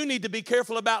church, you need to be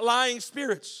careful about lying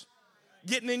spirits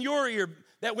getting in your ear,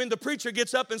 that when the preacher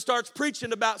gets up and starts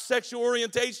preaching about sexual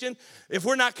orientation, if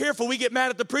we're not careful, we get mad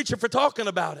at the preacher for talking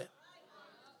about it.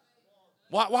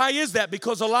 Why is that?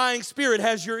 Because a lying spirit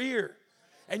has your ear,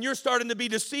 and you're starting to be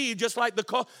deceived, just like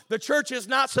the church is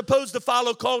not supposed to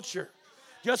follow culture.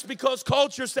 Just because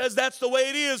culture says that's the way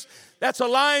it is, that's a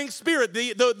lying spirit.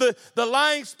 The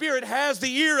lying spirit has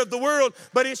the ear of the world,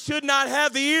 but it should not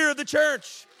have the ear of the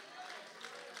church.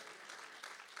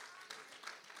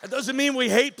 It doesn't mean we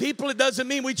hate people. It doesn't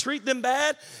mean we treat them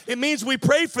bad. It means we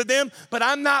pray for them, but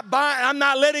I'm not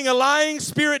letting a lying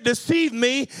spirit deceive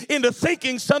me into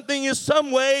thinking something is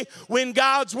some way when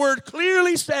God's Word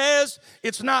clearly says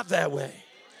it's not that way.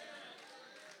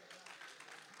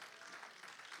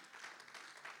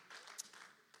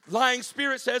 Lying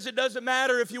spirit says it doesn't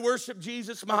matter if you worship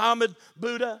Jesus, Muhammad,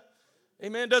 Buddha.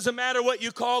 Amen. It doesn't matter what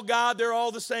you call God, they're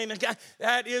all the same.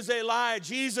 That is a lie.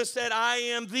 Jesus said, I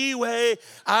am the way,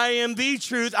 I am the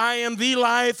truth, I am the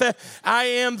life, I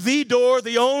am the door,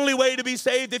 the only way to be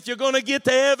saved. If you're going to get to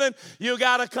heaven, you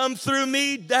got to come through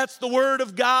me. That's the Word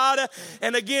of God.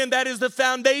 And again, that is the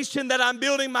foundation that I'm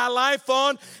building my life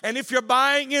on. And if you're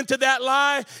buying into that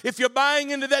lie, if you're buying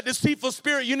into that deceitful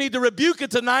spirit, you need to rebuke it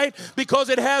tonight, because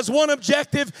it has one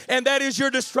objective, and that is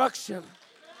your destruction.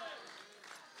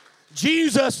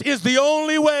 Jesus is the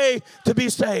only way to be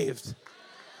saved.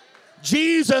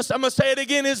 Jesus, I'm going to say it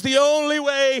again, is the only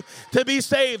way to be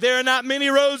saved. There are not many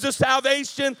roads to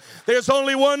salvation. There's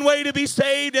only one way to be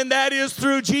saved, and that is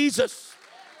through Jesus.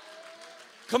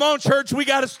 Come on, church, we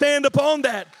got to stand upon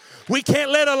that. We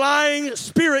can't let a lying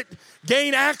spirit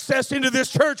gain access into this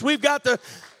church. We've got to,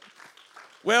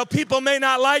 well, people may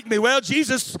not like me. Well,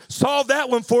 Jesus solved that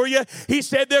one for you. He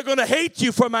said they're going to hate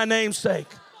you for my name's sake.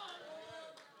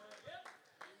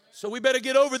 So we better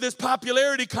get over this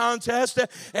popularity contest,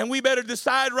 and we better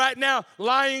decide right now,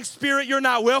 lying spirit, you're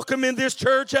not welcome in this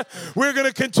church. We're going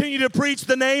to continue to preach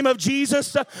the name of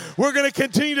Jesus. We're going to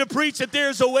continue to preach that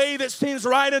there's a way that seems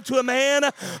right unto a man,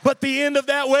 but the end of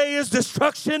that way is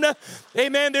destruction.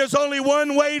 Amen. There's only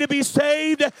one way to be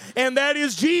saved, and that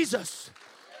is Jesus.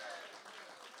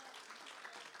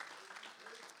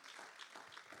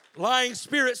 Lying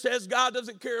spirit says God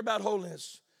doesn't care about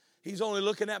holiness. He's only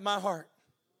looking at my heart.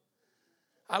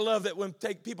 I love that when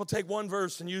people take one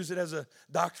verse and use it as a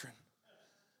doctrine.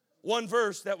 One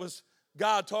verse that was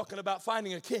God talking about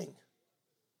finding a king.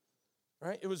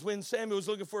 Right? It was when Samuel was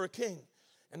looking for a king.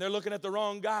 And they're looking at the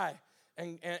wrong guy.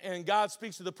 And God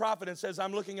speaks to the prophet and says,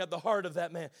 I'm looking at the heart of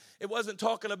that man. It wasn't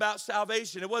talking about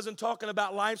salvation. It wasn't talking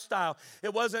about lifestyle.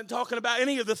 It wasn't talking about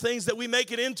any of the things that we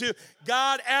make it into.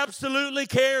 God absolutely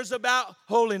cares about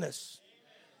holiness.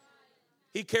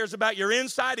 He cares about your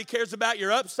inside. He cares about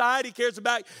your upside. He cares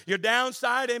about your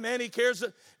downside. Amen. He cares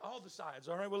all the sides.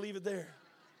 All right, we'll leave it there.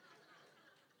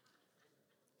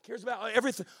 He cares about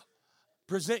everything.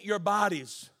 Present your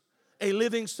bodies a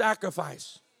living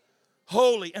sacrifice,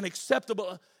 holy and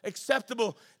acceptable,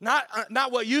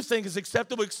 not what you think is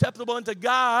acceptable unto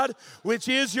God, which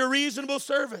is your reasonable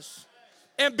service.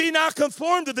 And be not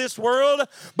conformed to this world,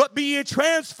 but be ye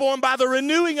transformed by the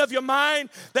renewing of your mind,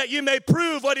 that you may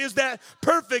prove what is that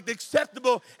perfect,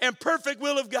 acceptable, and perfect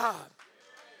will of God.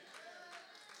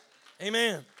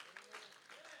 Amen.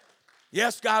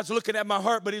 Yes, God's looking at my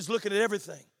heart, but he's looking at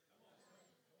everything.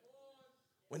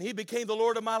 When he became the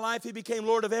Lord of my life, he became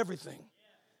Lord of everything.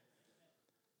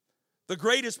 The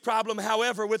greatest problem,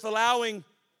 however, with allowing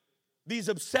this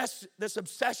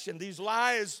obsession, these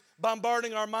lies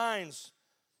bombarding our minds,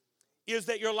 is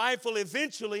that your life will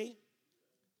eventually,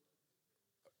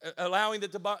 allowing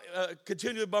it to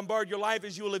continue to bombard your life,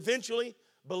 is you will eventually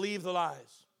believe the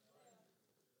lies.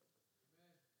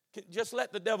 Just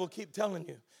let the devil keep telling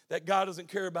you that God doesn't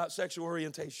care about sexual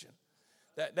orientation,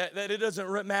 that it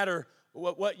doesn't matter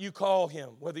what you call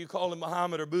him, whether you call him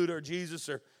Muhammad or Buddha or Jesus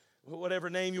or whatever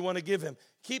name you want to give him.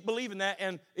 Keep believing that,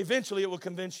 and eventually it will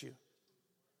convince you.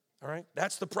 All right?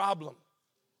 That's the problem.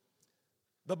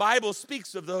 The Bible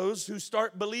speaks of those who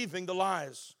start believing the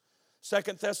lies.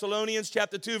 2 Thessalonians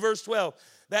chapter 2, verse 12,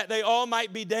 that they all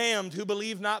might be damned who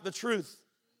believe not the truth,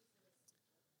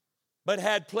 but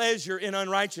had pleasure in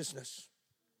unrighteousness.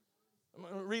 I'm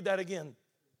going to read that again.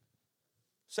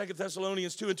 2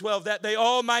 Thessalonians 2 and 12, that they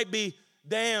all might be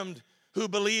damned who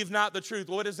believe not the truth.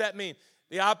 Well, what does that mean?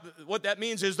 What that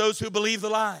means is those who believe the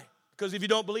lie. Because if you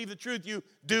don't believe the truth, you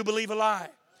do believe a lie.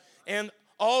 And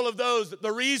all of those,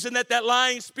 the reason that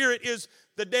lying spirit is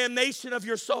the damnation of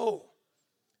your soul.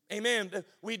 Amen.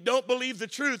 We don't believe the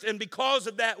truth, and because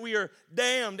of that, we are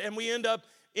damned, and we end up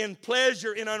in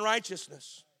pleasure in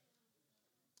unrighteousness.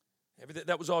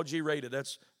 That was all G-rated.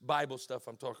 That's Bible stuff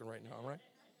I'm talking right now, all right?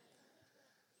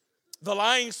 The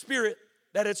lying spirit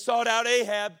that had sought out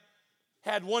Ahab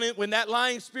had one, when that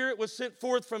lying spirit was sent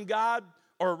forth from God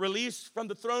or released from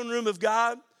the throne room of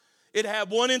God, it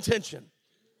had one intention.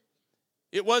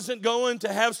 It wasn't going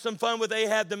to have some fun with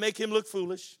Ahab to make him look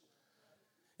foolish.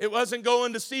 It wasn't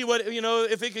going to see what,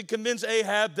 if it could convince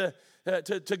Ahab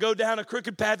to go down a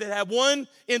crooked path. It had one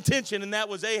intention, and that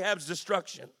was Ahab's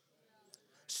destruction.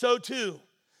 So too,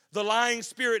 the lying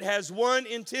spirit has one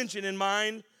intention in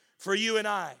mind for you and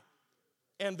I,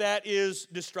 and that is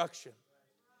destruction.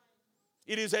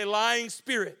 It is a lying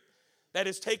spirit that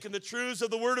has taken the truths of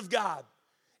the Word of God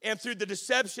and through the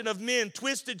deception of men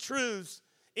twisted truths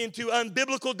into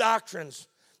unbiblical doctrines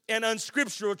and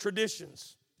unscriptural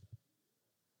traditions.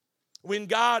 When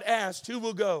God asked who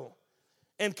will go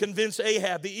and convince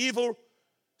Ahab, the evil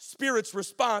spirit's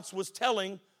response was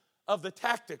telling of the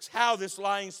tactics, how this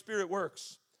lying spirit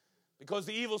works. Because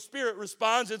the evil spirit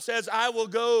responds and says, I will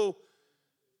go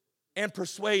and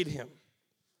persuade him.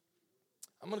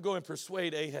 I'm going to go and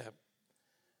persuade Ahab.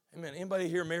 Amen. Anybody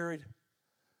here married?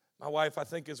 My wife, I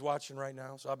think, is watching right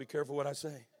now, so I'll be careful what I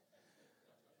say.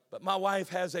 But my wife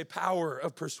has a power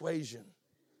of persuasion.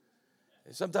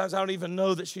 And sometimes I don't even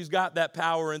know that she's got that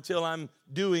power until I'm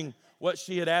doing what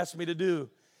she had asked me to do.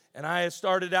 And I had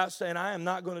started out saying, I am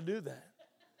not going to do that.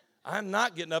 I'm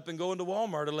not getting up and going to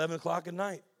Walmart at 11 o'clock at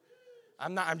night.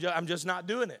 I'm just not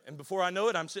doing it. And before I know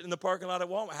it, I'm sitting in the parking lot at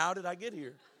Walmart. How did I get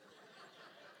here?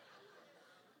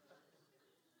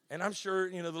 And I'm sure,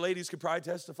 the ladies could probably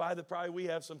testify that probably we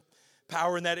have some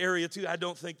power in that area too. I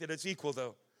don't think that it's equal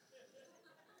though.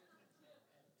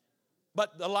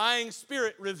 But the lying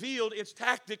spirit revealed its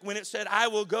tactic when it said, I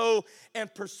will go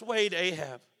and persuade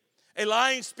Ahab. A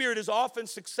lying spirit is often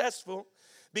successful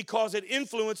because it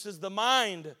influences the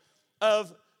mind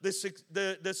of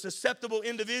the susceptible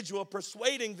individual,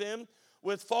 persuading them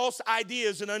with false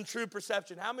ideas and untrue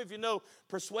perception. How many of you know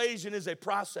persuasion is a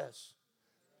process?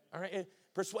 All right,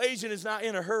 persuasion is not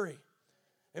in a hurry.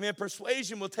 Amen.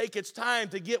 Persuasion will take its time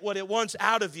to get what it wants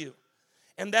out of you.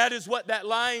 And that is what that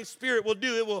lying spirit will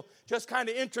do. It will just kind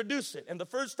of introduce it. And the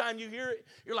first time you hear it,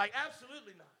 you're like,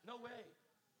 absolutely not. No way.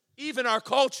 Even our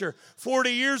culture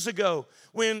 40 years ago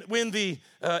when the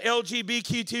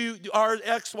LGBTQ,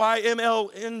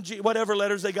 RXYMLNG, whatever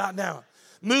letters they got now,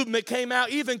 movement came out,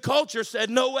 even culture said,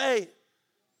 no way.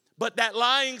 But that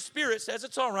lying spirit says,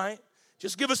 it's all right.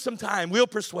 Just give us some time. We'll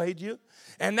persuade you.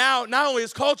 And now, not only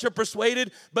is culture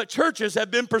persuaded, but churches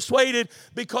have been persuaded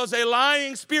because a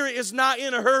lying spirit is not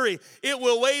in a hurry. It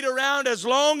will wait around as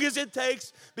long as it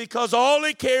takes because all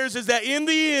it cares is that in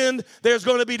the end, there's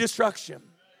going to be destruction.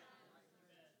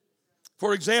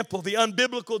 For example, the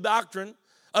unbiblical doctrine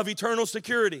of eternal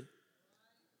security,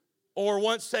 or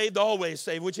once saved, always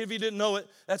saved, which if you didn't know it,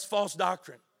 that's false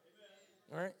doctrine.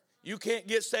 All right? You can't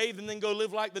get saved and then go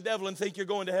live like the devil and think you're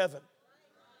going to heaven.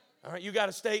 All right, you got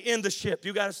to stay in the ship.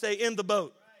 You got to stay in the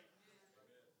boat.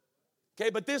 Okay,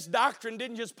 but this doctrine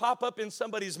didn't just pop up in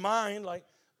somebody's mind like,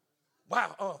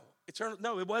 wow, oh, eternal.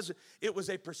 No, it wasn't. It was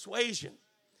a persuasion.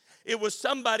 It was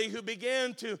somebody who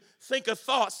began to think a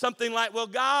thought, something like, well,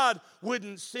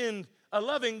 a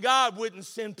loving God wouldn't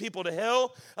send people to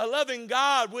hell. A loving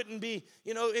God wouldn't be,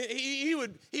 he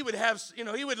would have,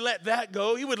 he would let that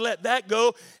go. He would let that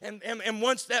go. And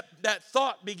once that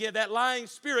thought began, that lying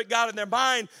spirit got in their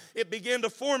mind, it began to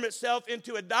form itself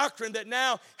into a doctrine that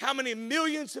now how many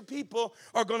millions of people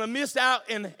are going to miss out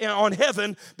on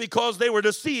heaven because they were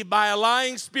deceived by a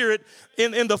lying spirit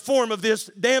in the form of this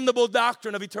damnable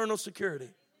doctrine of eternal security.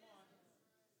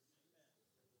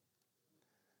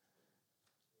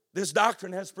 This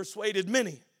doctrine has persuaded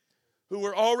many who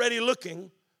were already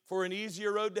looking for an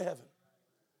easier road to heaven.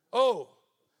 Oh,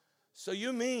 so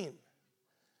you mean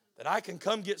that I can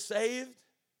come get saved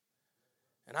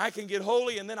and I can get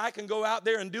holy and then I can go out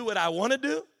there and do what I want to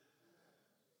do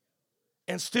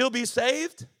and still be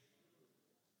saved?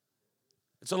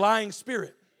 It's a lying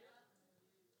spirit.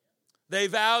 They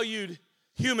valued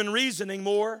human reasoning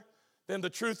more than the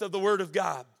truth of the Word of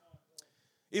God.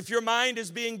 If your mind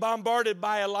is being bombarded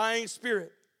by a lying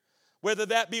spirit, whether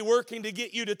that be working to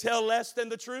get you to tell less than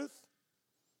the truth,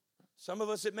 some of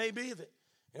us it may be that,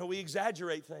 we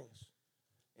exaggerate things.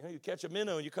 You catch a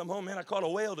minnow and you come home, man, I caught a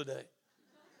whale today.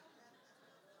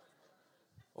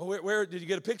 Well, where did you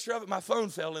get a picture of it? My phone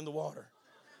fell in the water.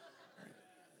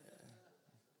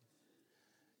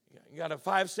 You got a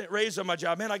 5-cent raise on my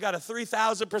job. Man, I got a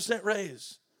 3,000%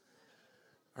 raise.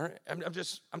 All right,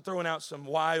 I'm throwing out some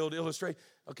wild illustration.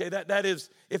 Okay, that is,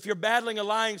 if you're battling a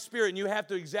lying spirit and you have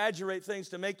to exaggerate things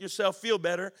to make yourself feel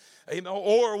better,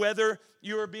 or whether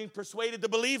you are being persuaded to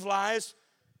believe lies,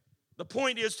 the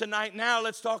point is tonight, now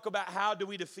let's talk about how do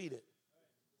we defeat it.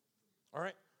 All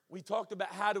right, we talked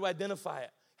about how to identify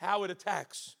it, how it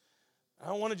attacks. I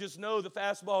don't want to just know the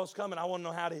fastball is coming. I want to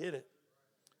know how to hit it.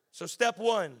 So step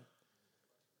one,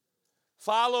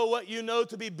 follow what you know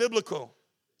to be biblical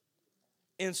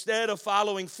instead of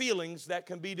following feelings that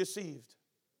can be deceived.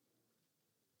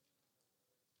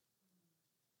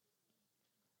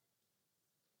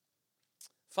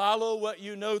 Follow what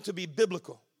you know to be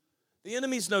biblical. The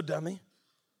enemy's no dummy.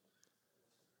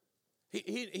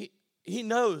 He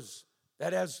knows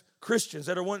that as Christians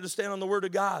that are wanting to stand on the Word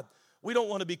of God, we don't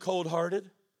want to be cold-hearted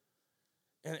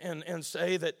and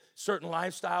say that certain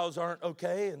lifestyles aren't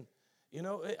okay. And,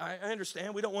 I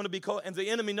understand we don't want to be cold. And the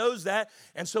enemy knows that,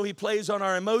 and so he plays on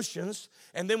our emotions,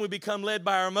 and then we become led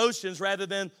by our emotions rather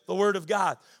than the Word of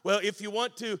God. Well, if you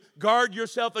want to guard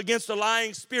yourself against a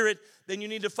lying spirit, then you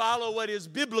need to follow what is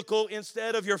biblical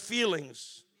instead of your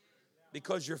feelings,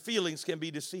 because your feelings can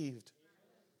be deceived.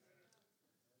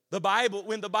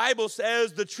 When the Bible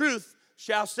says the truth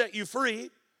shall set you free,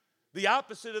 the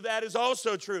opposite of that is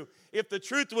also true. If the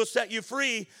truth will set you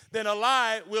free, then a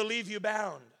lie will leave you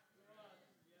bound.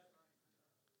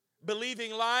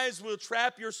 Believing lies will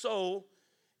trap your soul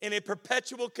in a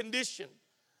perpetual condition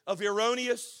of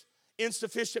erroneous,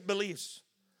 insufficient beliefs.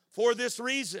 For this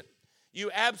reason,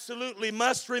 you absolutely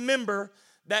must remember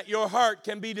that your heart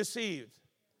can be deceived.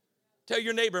 Tell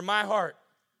your neighbor, my heart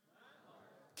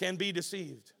can be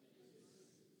deceived.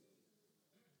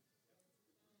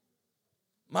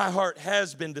 My heart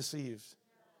has been deceived.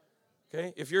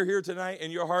 Okay? If you're here tonight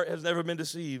and your heart has never been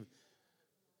deceived,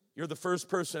 you're the first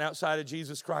person outside of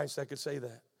Jesus Christ that could say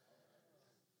that.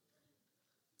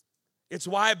 It's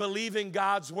why believing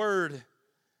God's word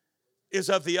is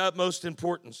of the utmost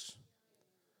importance.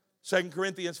 2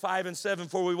 Corinthians 5 and 7,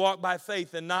 for we walk by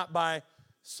faith and not by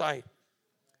sight.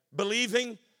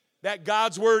 Believing that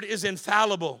God's word is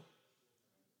infallible.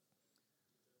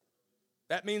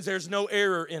 That means there's no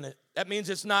error in it. That means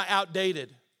it's not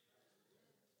outdated.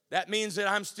 That means that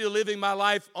I'm still living my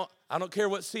life. I don't care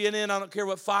what CNN, I don't care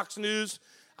what Fox News,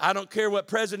 I don't care what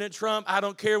President Trump, I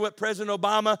don't care what President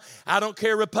Obama, I don't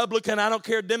care Republican, I don't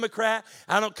care Democrat,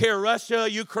 I don't care Russia,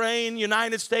 Ukraine,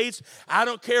 United States, I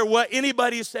don't care what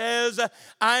anybody says.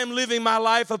 I am living my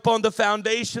life upon the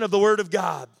foundation of the Word of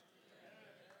God.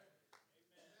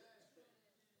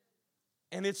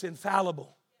 And it's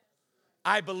infallible.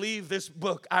 I believe this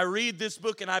book. I read this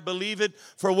book and I believe it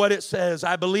for what it says.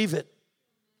 I believe it.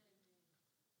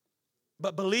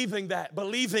 But believing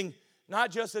not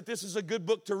just that this is a good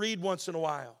book to read once in a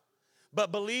while,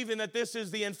 but believing that this is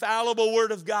the infallible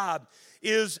Word of God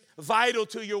is vital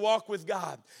to your walk with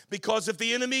God. Because if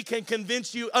the enemy can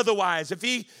convince you otherwise,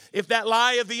 if that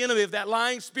lie of the enemy, if that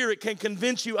lying spirit can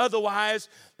convince you otherwise,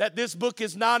 that this book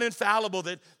is not infallible,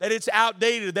 that it's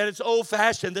outdated, that it's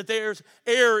old-fashioned, that there's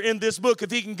error in this book,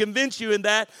 if he can convince you in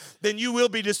that, then you will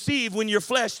be deceived when your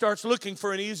flesh starts looking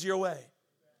for an easier way.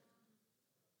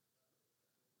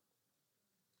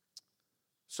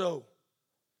 So,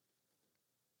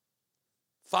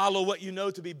 follow what you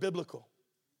know to be biblical.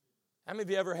 How many of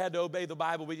you ever had to obey the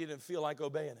Bible but you didn't feel like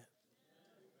obeying it?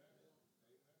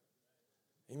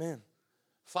 Amen.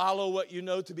 Follow what you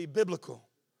know to be biblical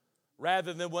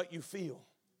rather than what you feel.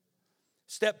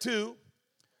 Step 2,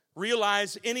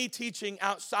 realize any teaching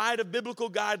outside of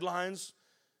biblical guidelines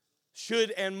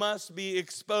should and must be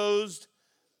exposed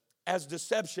as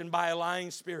deception by a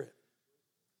lying spirit.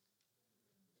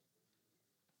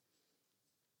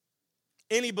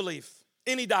 Any belief,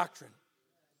 any doctrine,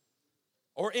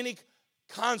 or any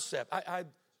concept.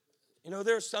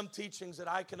 There are some teachings that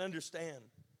I can understand,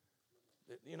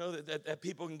 that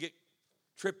people can get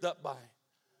tripped up by.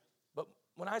 But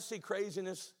when I see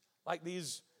craziness like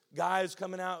these guys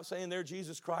coming out saying they're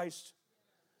Jesus Christ,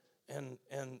 and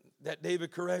that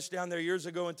David Koresh down there years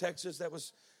ago in Texas that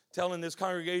was telling this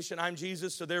congregation, I'm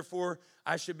Jesus, so therefore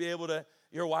I should be able to,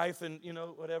 your wife and,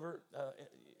 whatever,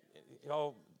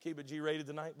 y'all keep it G-rated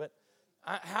tonight, but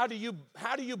how do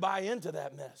you buy into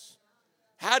that mess?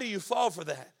 How do you fall for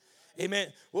that?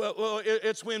 Amen. Well,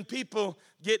 it's when people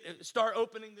start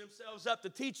opening themselves up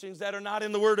to teachings that are not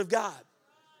in the Word of God.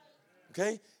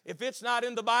 Okay? If it's not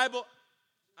in the Bible,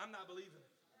 I'm not believing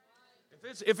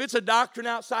it. If it's a doctrine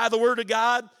outside the Word of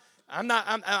God, I'm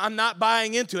not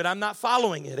buying into it. I'm not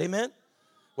following it. Amen.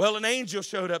 Well, an angel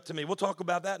showed up to me. We'll talk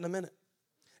about that in a minute.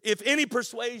 If any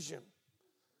persuasion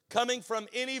coming from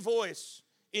any voice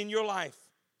in your life.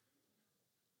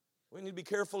 We need to be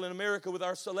careful in America with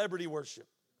our celebrity worship.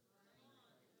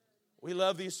 We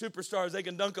love these superstars. They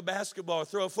can dunk a basketball or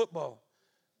throw a football.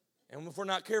 And if we're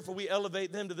not careful, we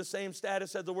elevate them to the same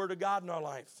status as the Word of God in our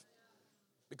life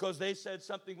because they said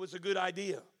something was a good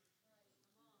idea.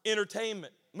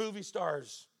 Entertainment, movie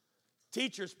stars,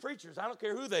 teachers, preachers, I don't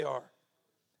care who they are,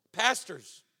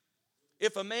 pastors.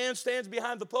 If a man stands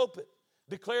behind the pulpit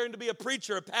declaring to be a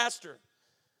preacher, a pastor,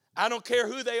 I don't care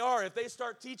who they are. If they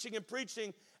start teaching and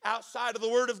preaching outside of the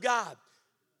Word of God,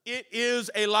 it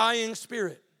is a lying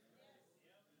spirit.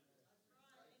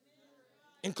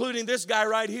 Including this guy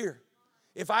right here.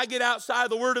 If I get outside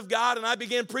the Word of God and I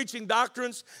begin preaching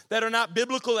doctrines that are not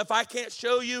biblical, if I can't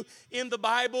show you in the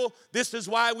Bible, this is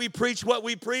why we preach what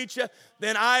we preach,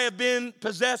 then I have been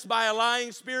possessed by a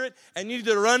lying spirit and you need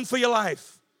to run for your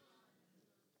life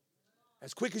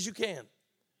as quick as you can.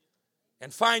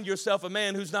 And find yourself a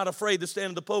man who's not afraid to stand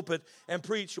in the pulpit and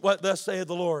preach what thus saith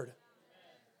the Lord.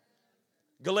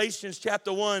 Galatians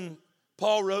chapter 1,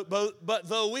 Paul wrote, but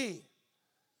though we,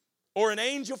 or an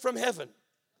angel from heaven,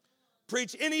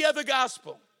 preach any other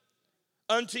gospel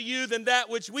unto you than that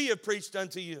which we have preached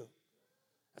unto you.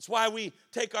 That's why we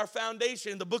take our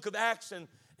foundation in the book of Acts and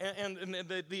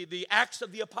the Acts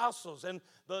of the Apostles and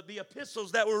the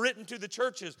epistles that were written to the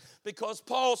churches, because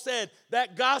Paul said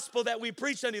that gospel that we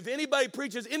preached unto you, if anybody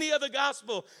preaches any other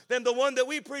gospel than the one that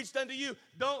we preached unto you,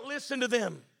 don't listen to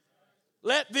them.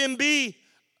 Let them be,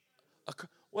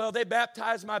 they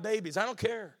baptized my babies. I don't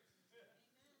care.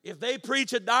 If they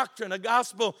preach a doctrine, a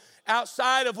gospel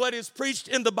outside of what is preached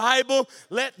in the Bible,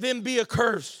 let them be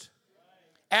accursed.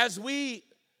 As we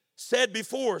said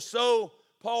before, so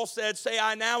Paul said, say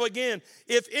I now again,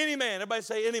 if any man, everybody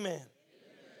say any man.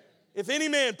 If any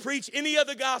man preach any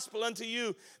other gospel unto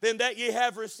you than that ye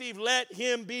have received, let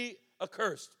him be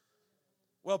accursed.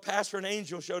 Well, Pastor, an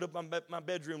angel showed up in my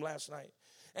bedroom last night.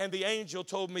 And the angel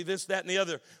told me this, that, and the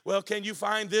other. Well, can you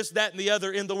find this, that, and the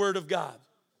other in the Word of God?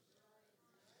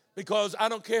 Because I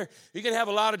don't care. You can have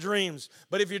a lot of dreams.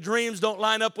 But if your dreams don't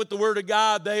line up with the Word of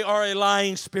God, they are a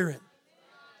lying spirit.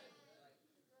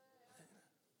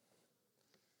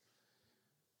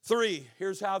 3,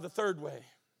 here's how the third way.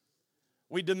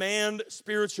 We demand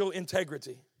spiritual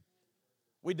integrity.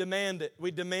 We demand it.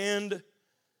 We demand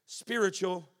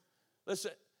spiritual.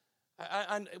 Listen,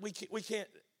 we can't.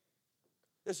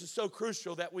 This is so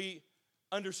crucial that we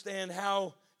understand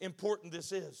how important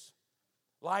this is.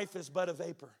 Life is but a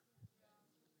vapor.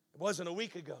 It wasn't a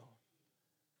week ago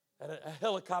that a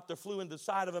helicopter flew into the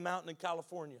side of a mountain in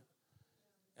California.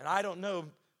 And I don't know,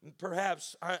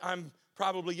 perhaps I'm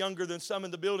probably younger than some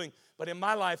in the building, but in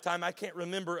my lifetime, I can't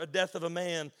remember a death of a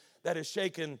man that has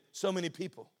shaken so many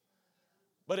people.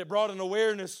 But it brought an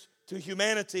awareness to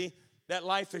humanity that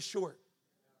life is short.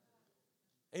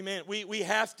 Amen. We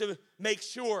have to make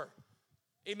sure,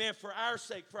 amen, for our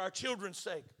sake, for our children's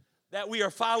sake, that we are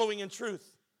following in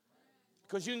truth.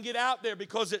 Because you can get out there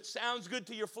because it sounds good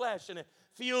to your flesh and it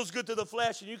feels good to the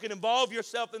flesh, and you can involve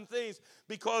yourself in things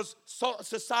because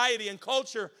society and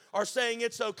culture are saying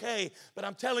it's okay. But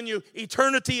I'm telling you,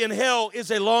 eternity in hell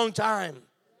is a long time.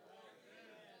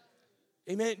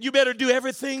 Amen. You better do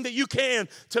everything that you can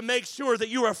to make sure that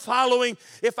you are following.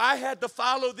 If I had to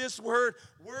follow this word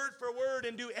for word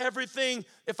and do everything,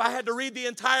 if I had to read the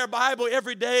entire Bible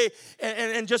every day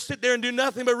and just sit there and do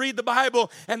nothing but read the Bible,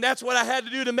 and that's what I had to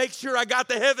do to make sure I got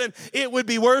to heaven, it would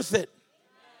be worth it.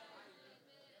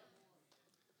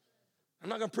 I'm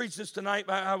not going to preach this tonight.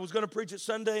 I was going to preach it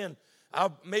Sunday, and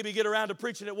I'll maybe get around to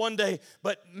preaching it one day.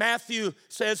 But Matthew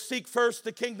says, seek first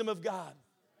the kingdom of God.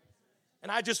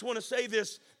 And I just want to say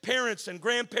this, parents and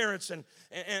grandparents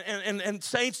and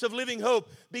saints of Living Hope,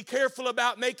 be careful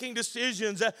about making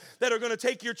decisions that are going to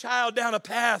take your child down a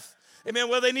path. Amen.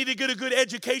 Well, they need to get a good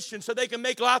education so they can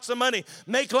make lots of money.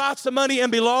 Make lots of money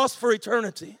and be lost for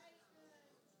eternity.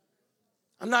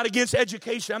 I'm not against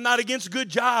education. I'm not against good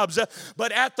jobs.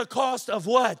 But at the cost of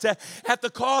what? At the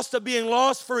cost of being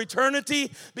lost for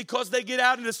eternity because they get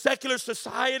out into secular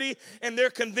society and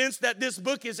they're convinced that this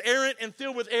book is errant and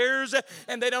filled with errors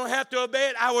and they don't have to obey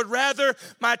it. I would rather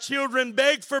my children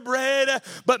beg for bread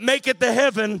but make it to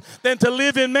heaven than to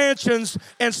live in mansions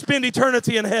and spend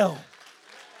eternity in hell.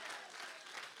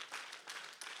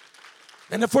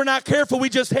 And if we're not careful, we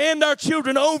just hand our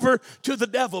children over to the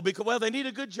devil because, well, they need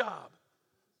a good job.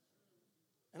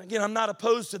 And again, I'm not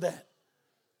opposed to that.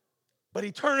 But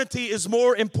eternity is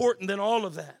more important than all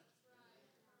of that.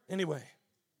 Anyway,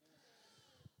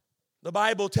 the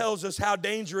Bible tells us how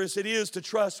dangerous it is to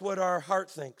trust what our heart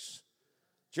thinks.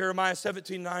 Jeremiah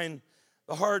 17:9,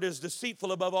 the heart is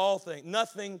deceitful above all things.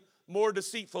 Nothing more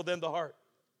deceitful than the heart.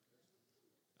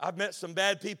 I've met some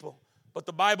bad people, but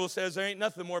the Bible says there ain't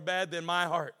nothing more bad than my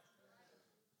heart.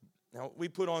 Now, we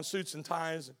put on suits and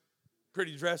ties and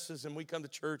pretty dresses, and we come to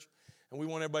church. And we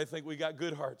want everybody to think we got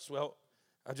good hearts. Well,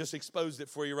 I just exposed it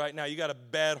for you right now. You got a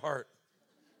bad heart.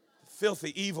 A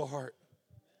filthy, evil heart.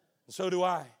 And so do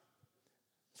I.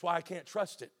 That's why I can't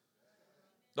trust it.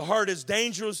 The heart is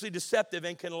dangerously deceptive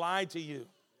and can lie to you,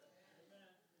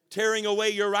 tearing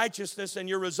away your righteousness and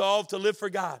your resolve to live for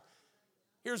God.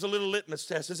 Here's a little litmus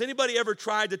test. Has anybody ever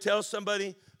tried to tell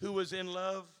somebody who was in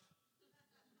love?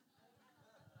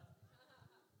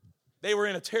 They were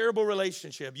in a terrible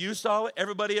relationship. You saw it.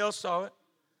 Everybody else saw it.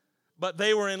 But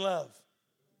they were in love.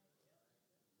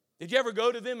 Did you ever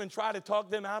go to them and try to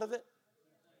talk them out of it?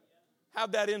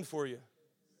 How'd that end for you?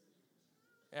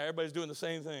 Yeah, everybody's doing the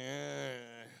same thing.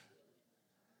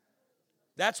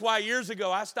 That's why years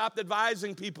ago I stopped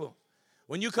advising people.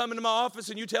 When you come into my office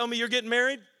and you tell me you're getting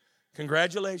married,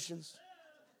 congratulations.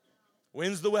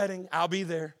 When's the wedding? I'll be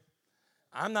there.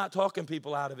 I'm not talking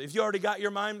people out of it. If you already got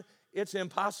your mind, it's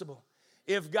impossible.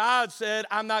 If God said,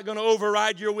 I'm not going to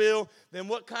override your will, then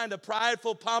what kind of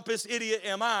prideful, pompous idiot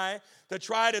am I to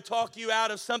try to talk you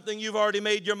out of something you've already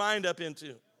made your mind up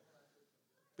into?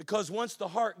 Because once the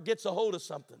heart gets a hold of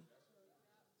something,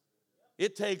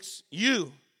 it takes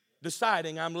you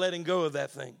deciding I'm letting go of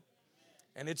that thing.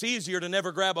 And it's easier to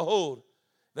never grab a hold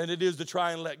than it is to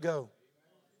try and let go.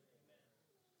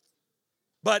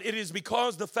 But it is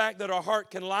because the fact that our heart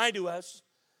can lie to us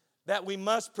that we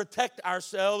must protect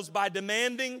ourselves by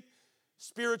demanding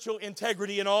spiritual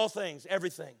integrity in all things,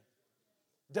 everything.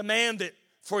 Demand it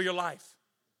for your life.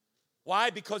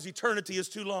 Why? Because eternity is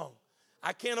too long.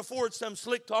 I can't afford some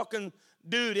slick-talking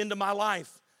dude into my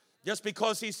life Just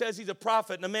because he says he's a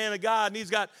prophet and a man of God and he's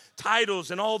got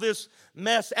titles and all this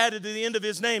mess added to the end of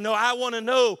his name. No, I want to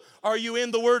know, are you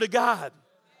in the Word of God?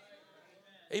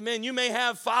 Amen. You may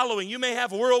have following. You may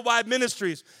have worldwide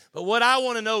ministries. But what I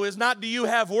want to know is not, do you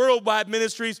have worldwide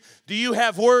ministries? Do you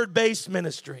have word-based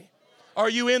ministry? Are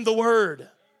you in the Word?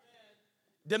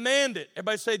 Demand it.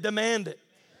 Everybody say demand it.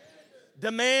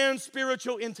 Demand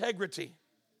spiritual integrity.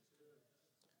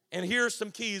 And here are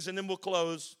some keys, and then we'll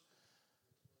close.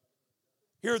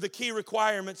 Here are the key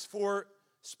requirements for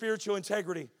spiritual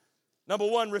integrity. Number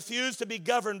one, refuse to be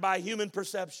governed by human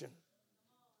perception.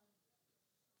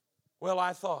 Well,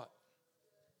 I thought.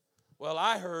 Well,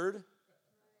 I heard.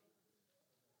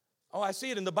 Oh, I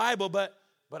see it in the Bible, but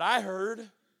I heard.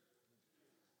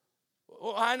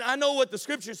 Well, I know what the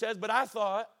Scripture says, but I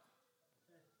thought.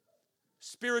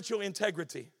 Spiritual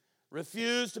integrity.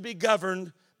 Refuse to be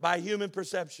governed by human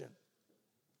perception.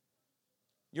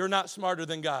 You're not smarter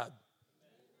than God.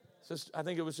 I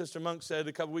think it was Sister Monk said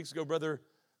a couple weeks ago, Brother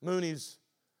Mooney's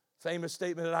famous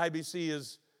statement at IBC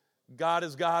is, God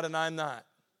is God and I'm not.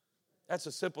 That's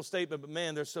a simple statement, but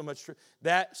man, there's so much truth.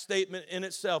 That statement in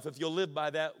itself, if you'll live by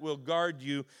that, will guard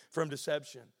you from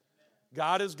deception.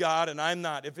 God is God and I'm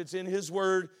not. If it's in His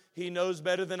Word, He knows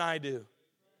better than I do.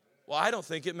 Well, I don't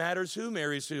think it matters who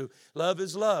marries who. Love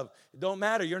is love. It don't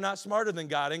matter. You're not smarter than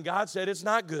God, and God said it's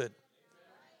not good.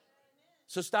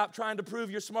 So stop trying to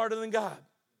prove you're smarter than God.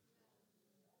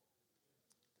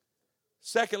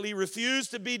 Secondly, refuse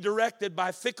to be directed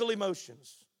by fickle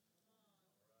emotions.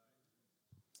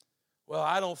 Well,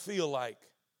 I don't feel like.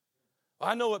 Well,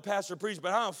 I know what Pastor preached,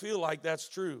 but I don't feel like that's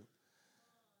true.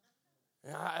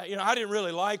 I didn't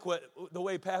really like the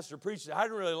way Pastor preached it. I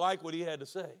didn't really like what he had to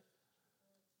say.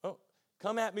 Oh,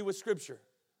 come at me with Scripture.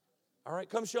 All right,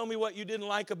 come show me what you didn't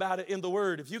like about it in the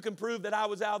Word. If you can prove that I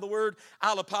was out of the Word,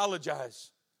 I'll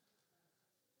apologize.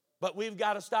 But we've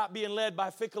got to stop being led by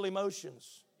fickle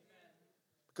emotions.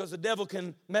 Because the devil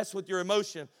can mess with your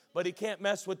emotion, but he can't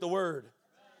mess with the Word.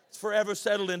 It's forever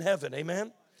settled in heaven,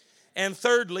 amen? And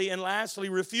thirdly and lastly,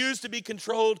 refuse to be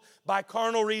controlled by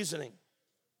carnal reasoning.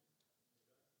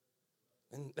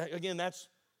 And again, that's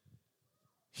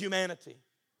humanity,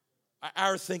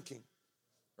 our thinking,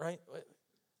 right?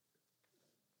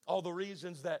 All the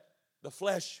reasons that the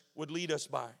flesh would lead us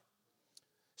by.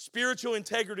 Spiritual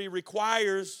integrity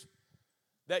requires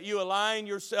that you align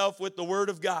yourself with the Word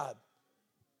of God.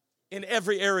 In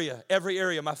every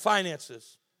area, my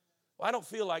finances. Well, I don't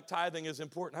feel like tithing is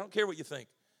important. I don't care what you think.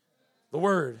 The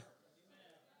Word.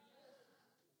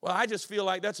 Well, I just feel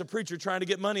like that's a preacher trying to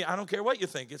get money. I don't care what you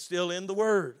think. It's still in the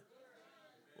Word.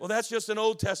 Well, that's just an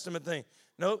Old Testament thing.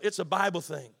 No, it's a Bible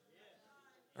thing.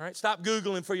 All right, stop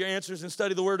Googling for your answers and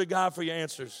study the Word of God for your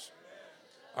answers.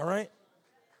 All right?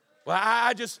 Well,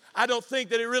 I don't think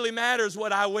that it really matters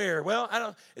what I wear. Well,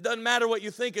 it doesn't matter what you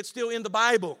think. It's still in the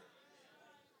Bible.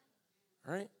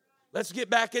 All right, let's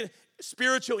get back in.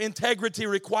 Spiritual integrity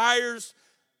requires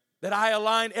that I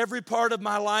align every part of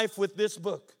my life with this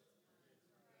book.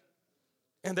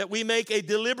 And that we make a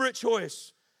deliberate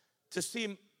choice to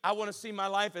see, I want to see my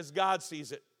life as God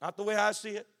sees it. Not the way I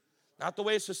see it, not the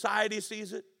way society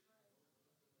sees it,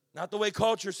 not the way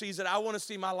culture sees it. I want to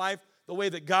see my life the way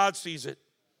that God sees it.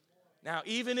 Now,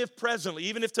 even if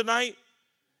tonight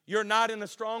you're not in a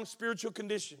strong spiritual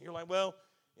condition, you're like, well,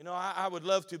 I would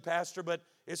love to, Pastor, but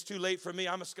it's too late for me.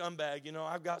 I'm a scumbag.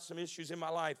 I've got some issues in my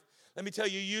life. Let me tell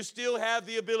you, you still have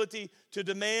the ability to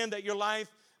demand that your life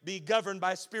be governed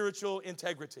by spiritual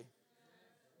integrity.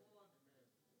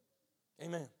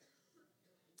 Amen.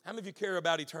 How many of you care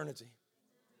about eternity?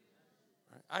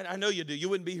 I know you do. You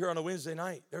wouldn't be here on a Wednesday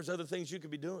night. There's other things you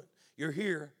could be doing. You're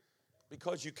here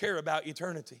because you care about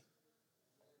eternity.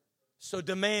 So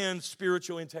demand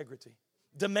spiritual integrity.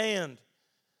 Demand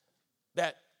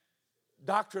that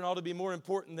doctrine ought to be more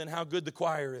important than how good the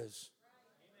choir is.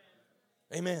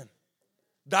 Amen.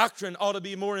 Doctrine ought to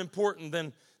be more important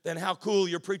than how cool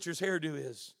your preacher's hairdo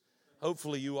is.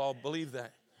 Hopefully you all believe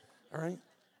that. All right?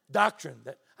 Doctrine.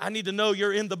 That I need to know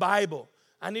you're in the Bible.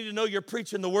 I need to know you're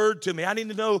preaching the Word to me. I need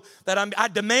to know that I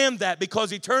demand that,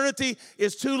 because eternity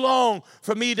is too long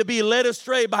for me to be led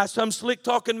astray by some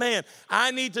slick-talking man. I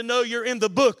need to know you're in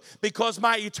the book, because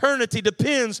my eternity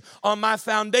depends on my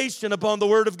foundation upon the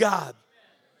Word of God.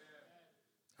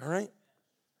 All right?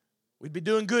 We'd be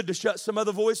doing good to shut some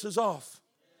other voices off,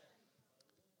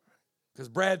 because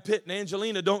Brad Pitt and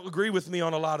Angelina don't agree with me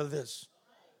on a lot of this.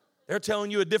 They're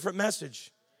telling you a different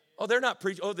message. Oh, they're not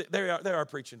preaching. Oh, they are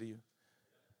preaching to you.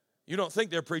 You don't think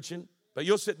they're preaching, but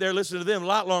you'll sit there and listen to them a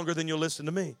lot longer than you'll listen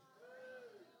to me.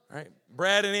 Right?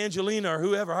 Brad and Angelina or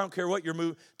whoever, I don't care what your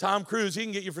movie. Tom Cruise, he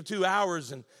can get you for 2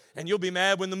 hours and you'll be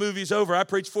mad when the movie's over. I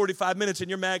preach 45 minutes and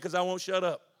you're mad because I won't shut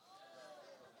up.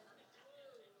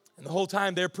 And the whole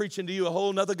time they're preaching to you a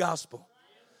whole nother gospel,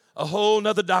 a whole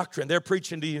nother doctrine they're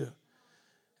preaching to you.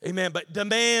 Amen. But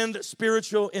demand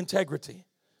spiritual integrity.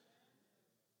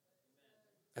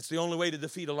 That's the only way to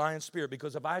defeat a lying spirit,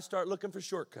 because if I start looking for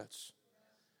shortcuts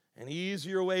and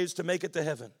easier ways to make it to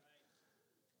heaven,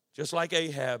 just like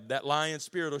Ahab, that lying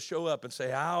spirit will show up and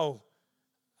say, I'll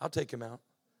take him out.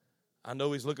 I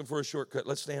know he's looking for a shortcut.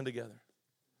 Let's stand together.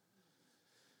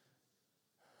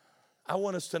 I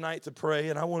want us tonight to pray,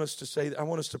 and I want us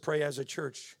to pray as a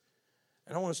church.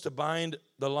 And I want us to bind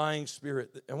the lying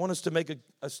spirit. I want us to make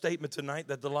a statement tonight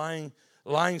that the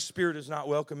lying spirit is not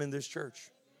welcome in this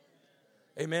church.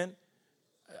 Amen.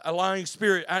 A lying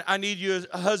spirit. I need you as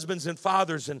husbands and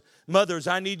fathers and mothers.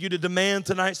 I need you to demand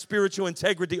tonight spiritual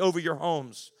integrity over your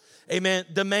homes. Amen.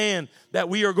 Demand that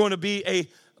we are going to be a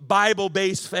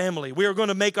Bible-based family. We are going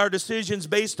to make our decisions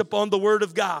based upon the Word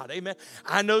of God. Amen.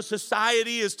 I know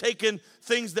society has taken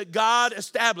things that God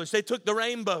established. They took the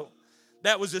rainbow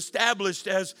that was established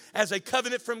as a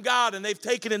covenant from God, and they've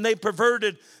taken and they've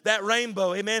perverted that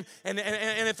rainbow. Amen. And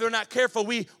if they're not careful,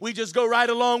 we just go right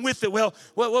along with it. Well,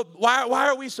 why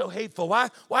are we so hateful? Why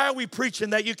are we preaching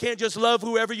that you can't just love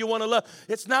whoever you want to love?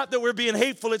 It's not that we're being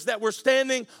hateful. It's that we're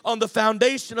standing on the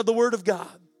foundation of the Word of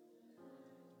God.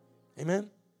 Amen.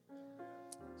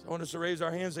 So I want us to raise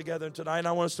our hands together tonight, and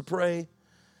I want us to pray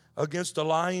against a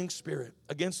lying spirit,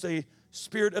 against a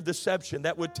spirit of deception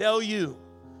that would tell you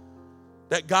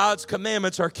that God's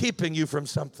commandments are keeping you from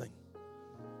something.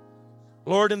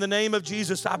 Lord, in the name of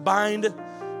Jesus, I bind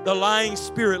the lying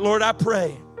spirit. Lord, I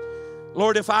pray,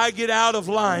 Lord, if I get out of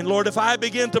line, Lord, if I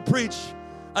begin to preach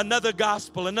another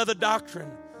gospel, another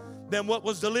doctrine than what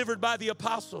was delivered by the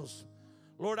apostles,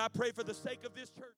 Lord, I pray for the sake of this church.